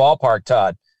scenes at a ballpark,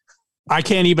 Todd? I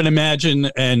can't even imagine.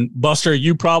 And Buster,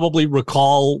 you probably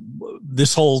recall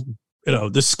this whole,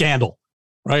 this scandal,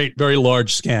 right? Very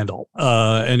large scandal.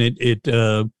 And it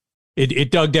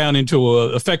dug down into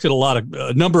affected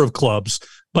a number of clubs.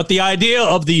 But the idea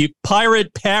of the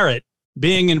pirate parrot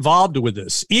being involved with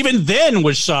this, even then,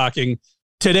 was shocking.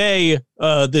 Today,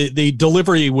 the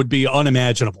delivery would be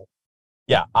unimaginable.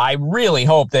 Yeah, I really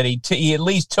hope that he at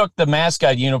least took the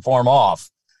mascot uniform off,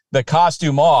 the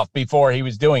costume off, before he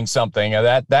was doing something.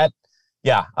 The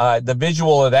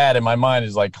visual of that in my mind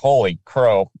is like, holy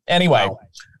crow. Anyway,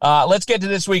 let's get to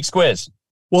this week's quiz.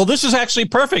 Well, this is actually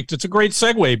perfect. It's a great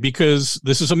segue because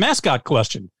this is a mascot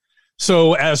question.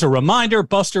 So as a reminder,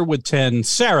 Buster with 10,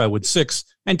 Sarah with 6,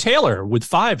 and Taylor with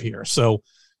 5 here. So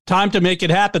time to make it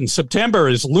happen. September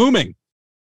is looming.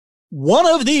 One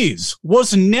of these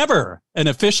was never an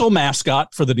official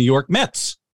mascot for the New York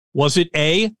Mets. Was it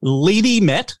A, Lady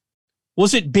Met?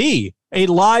 Was it B, a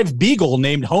live beagle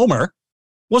named Homer?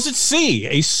 Was it C,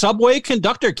 a subway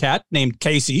conductor cat named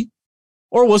Casey?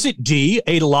 Or was it D,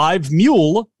 a live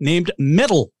mule named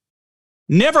Metal?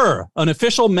 Never an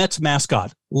official Mets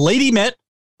mascot. Lady Met,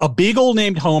 a beagle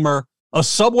named Homer, a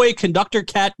subway conductor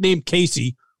cat named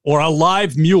Casey, or a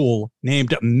live mule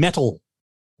named Metal.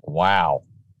 Wow.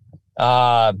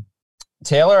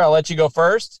 Taylor, I'll let you go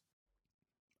first.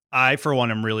 I, for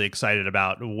one, am really excited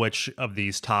about which of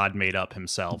these Todd made up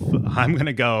himself. I'm going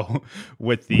to go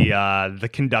with the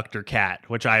conductor cat,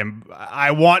 which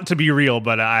I want to be real,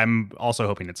 but I'm also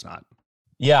hoping it's not.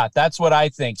 Yeah, that's what I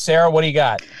think. Sarah, what do you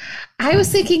got? I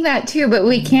was thinking that too, but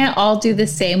we can't all do the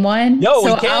same one. No,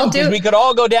 we can't, because we could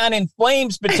all go down in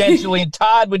flames potentially, and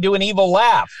Todd would do an evil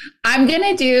laugh. I'm going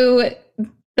to do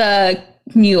the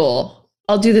mule.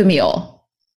 I'll do the mule.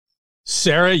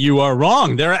 Sarah, you are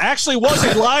wrong. There actually was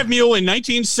a live mule in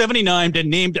 1979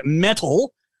 named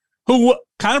Metal, who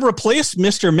kind of replaced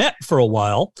Mr. Met for a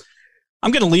while. I'm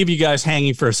going to leave you guys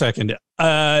hanging for a second.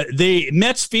 The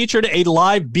Mets featured a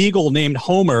live beagle named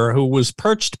Homer, who was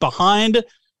perched behind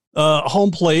home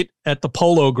plate at the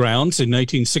Polo Grounds in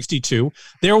 1962.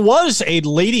 There was a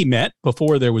Lady Met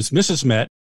before there was Mrs. Met,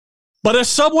 but a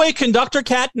subway conductor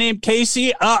cat named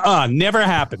Casey, never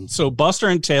happened. So Buster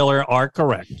and Taylor are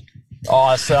correct.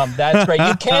 Awesome. That's great.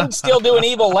 You can still do an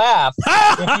evil laugh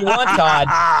if you want, Todd.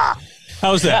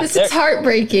 How's that? This is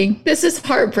heartbreaking. This is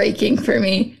heartbreaking for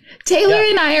me. Taylor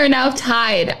and I are now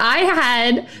tied. I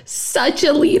had such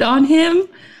a lead on him.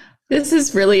 This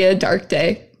is really a dark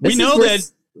day. We know that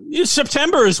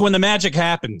September is when the magic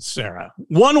happens, Sarah.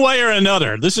 One way or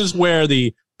another. This is where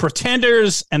the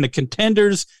pretenders and the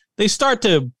contenders, they start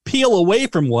to peel away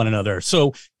from one another.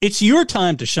 So it's your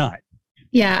time to shine.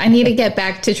 Yeah, I need to get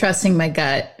back to trusting my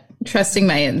gut, trusting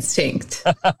my instinct.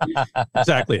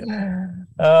 Exactly.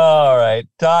 All right.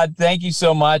 Todd, thank you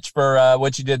so much for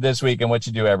what you did this week and what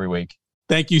you do every week.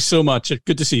 Thank you so much.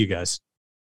 Good to see you guys.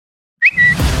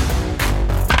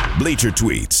 Bleacher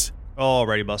Tweets.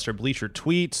 Alrighty, Buster. Bleacher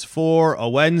Tweets for a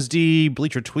Wednesday.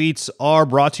 Bleacher Tweets are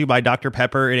brought to you by Dr.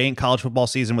 Pepper. It ain't college football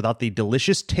season without the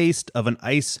delicious taste of an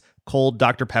ice-cold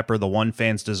Dr. Pepper, the one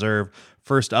fans deserve.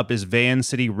 First up is Van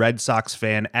City Red Sox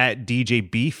fan at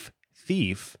DJ Beef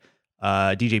Thief.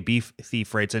 DJ Beef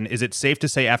Thief writes in, is it safe to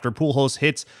say after Pujols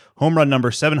hits home run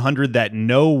number 700 that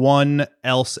no one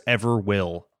else ever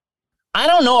will? I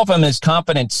don't know if I'm as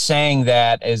confident saying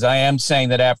that as I am saying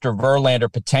that after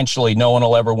Verlander, potentially no one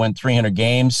will ever win 300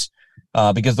 games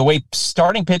because the way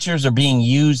starting pitchers are being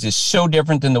used is so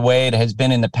different than the way it has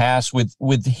been in the past.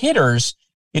 With hitters,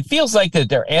 it feels like that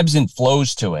there are ebbs and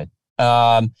flows to it.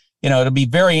 It'll be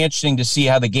very interesting to see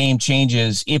how the game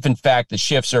changes if, in fact, the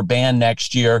shifts are banned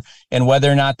next year and whether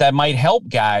or not that might help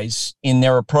guys in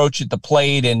their approach at the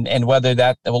plate and whether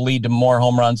that will lead to more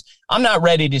home runs. I'm not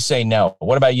ready to say no.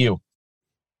 What about you?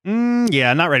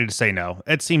 Yeah, not ready to say no.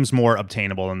 It seems more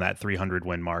obtainable than that 300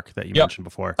 win mark that you mentioned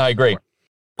before. I agree.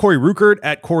 Corey Ruckert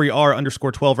at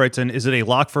CoreyR_12 writes in, is it a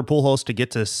lock for Pujols to get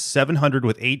to 700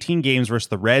 with 18 games versus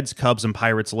the Reds, Cubs, and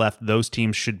Pirates left? Those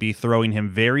teams should be throwing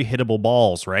him very hittable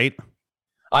balls, right?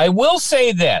 I will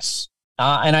say this,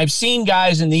 and I've seen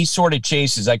guys in these sort of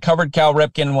chases. I covered Cal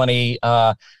Ripken when he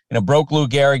broke Lou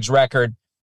Gehrig's record.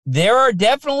 There are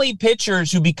definitely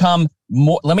pitchers who become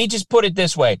more, let me just put it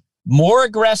this way, more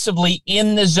aggressively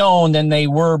in the zone than they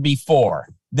were before.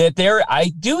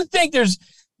 I do think there's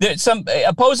some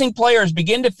opposing players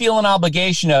begin to feel an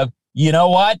obligation of, you know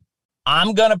what?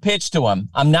 I'm going to pitch to him.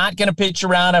 I'm not going to pitch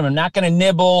around him. I'm not going to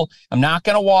nibble. I'm not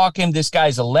going to walk him. This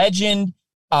guy's a legend.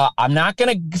 I'm not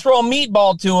going to throw a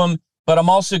meatball to him, but I'm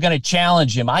also going to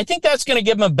challenge him. I think that's going to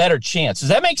give him a better chance. Does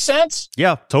that make sense?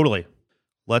 Yeah, totally.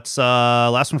 Let's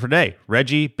last one for today.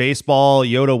 Reggie, baseball,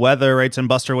 Yoda, weather, writes in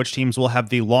Buster, which teams will have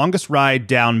the longest ride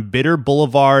down bitter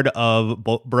boulevard of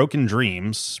broken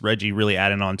dreams? Reggie really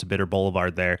adding on to bitter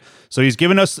boulevard there. So he's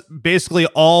given us basically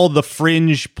all the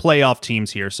fringe playoff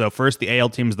teams here. So first, the AL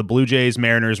teams, the Blue Jays,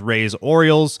 Mariners, Rays,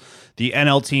 Orioles. The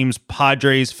NL teams,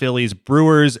 Padres, Phillies,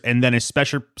 Brewers, and then a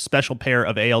special pair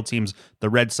of AL teams, the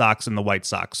Red Sox and the White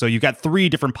Sox. So you've got 3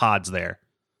 different pods there.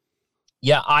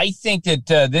 Yeah, I think that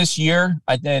this year,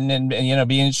 and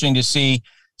be interesting to see,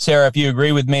 Sarah, if you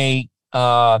agree with me,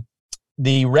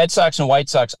 the Red Sox and White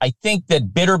Sox, I think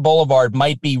that Bitter Boulevard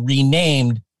might be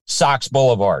renamed Sox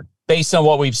Boulevard based on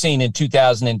what we've seen in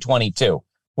 2022.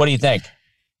 What do you think?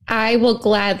 I will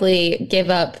gladly give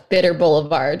up Bitter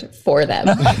Boulevard for them.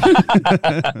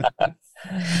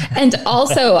 And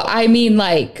also, I mean,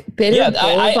 like, Bitter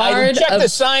Boulevard. I checked the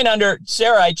sign under,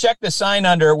 Sarah, I checked the sign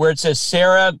under where it says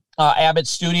Sarah Abbott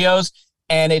Studios,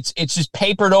 and it's just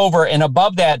papered over, and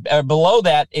above that, below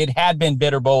that, it had been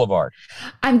Bitter Boulevard.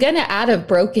 I'm going to add a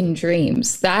Broken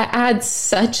Dreams. That adds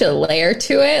such a layer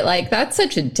to it. Like, that's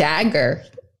such a dagger.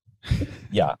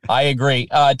 Yeah, I agree.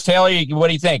 Taylor, what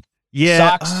do you think?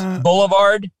 Yeah, Sox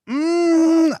Boulevard?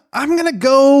 I'm going to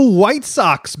go White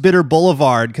Sox Bitter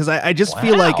Boulevard because I just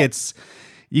feel like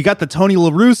you got the Tony La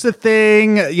Russa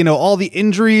thing, all the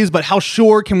injuries, but how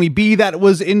sure can we be that it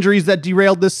was injuries that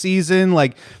derailed this season?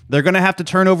 Like, they're going to have to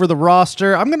turn over the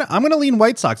roster. I'm going to lean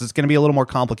White Sox. It's going to be a little more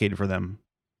complicated for them.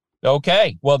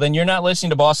 Okay. Well, then you're not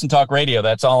listening to Boston Talk Radio.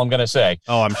 That's all I'm going to say.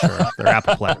 Oh, I'm sure. They're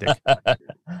apoplectic.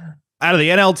 Out of the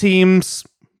NL teams,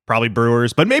 probably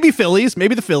Brewers, but maybe Phillies.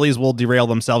 Maybe the Phillies will derail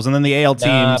themselves, and then the AL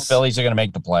teams. Phillies are going to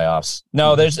make the playoffs.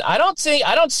 No, I don't see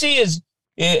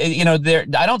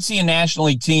a National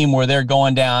League team where they're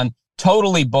going down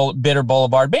totally bitter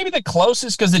boulevard. Maybe the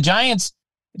closest, because the Giants,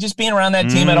 just being around that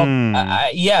team,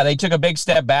 they took a big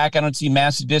step back. I don't see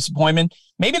massive disappointment.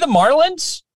 Maybe the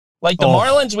Marlins. Like the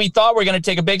Marlins, we thought were going to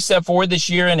take a big step forward this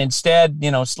year, and instead,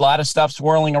 a lot of stuff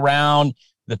swirling around.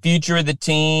 The future of the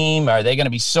team, are they going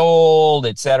to be sold,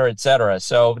 et cetera, et cetera.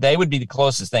 So they would be the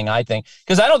closest thing, I think,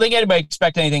 because I don't think anybody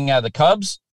expect anything out of the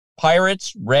Cubs,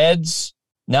 Pirates, Reds.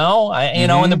 No,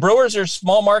 and the Brewers are a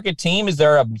small market team. Is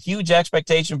there a huge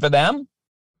expectation for them?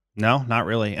 No, not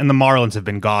really. And the Marlins have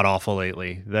been god awful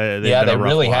lately. They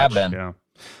really have been. Yeah.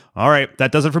 All right,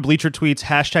 that does it for Bleacher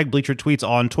Tweets. # Bleacher Tweets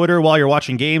on Twitter. While you're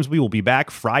watching games, we will be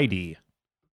back Friday.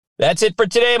 That's it for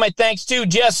today. My thanks to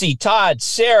Jesse, Todd,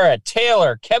 Sarah,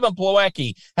 Taylor, Kevin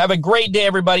Plawecki. Have a great day,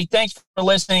 everybody. Thanks for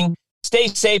listening. Stay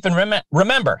safe, and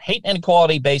remember, hate and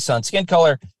inequality based on skin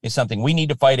color is something we need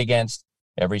to fight against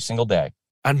every single day.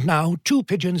 And now, 2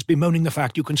 pigeons bemoaning the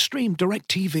fact you can stream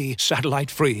DirecTV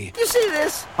satellite-free. You see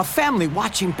this? A family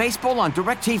watching baseball on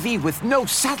DirecTV with no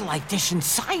satellite dish in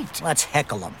sight. Let's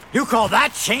heckle them. You call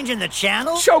that changing the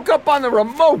channel? Choke up on the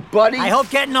remote, buddy. I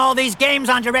hope getting all these games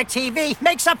on DirecTV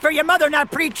makes up for your mother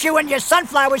not pre-chewing your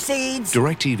sunflower seeds.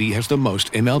 DirecTV has the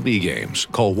most MLB games.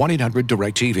 Call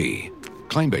 1-800-DirecTV.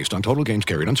 Claim based on total games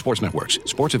carried on sports networks.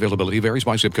 Sports availability varies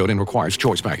by zip code and requires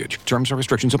choice package. Terms and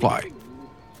restrictions apply.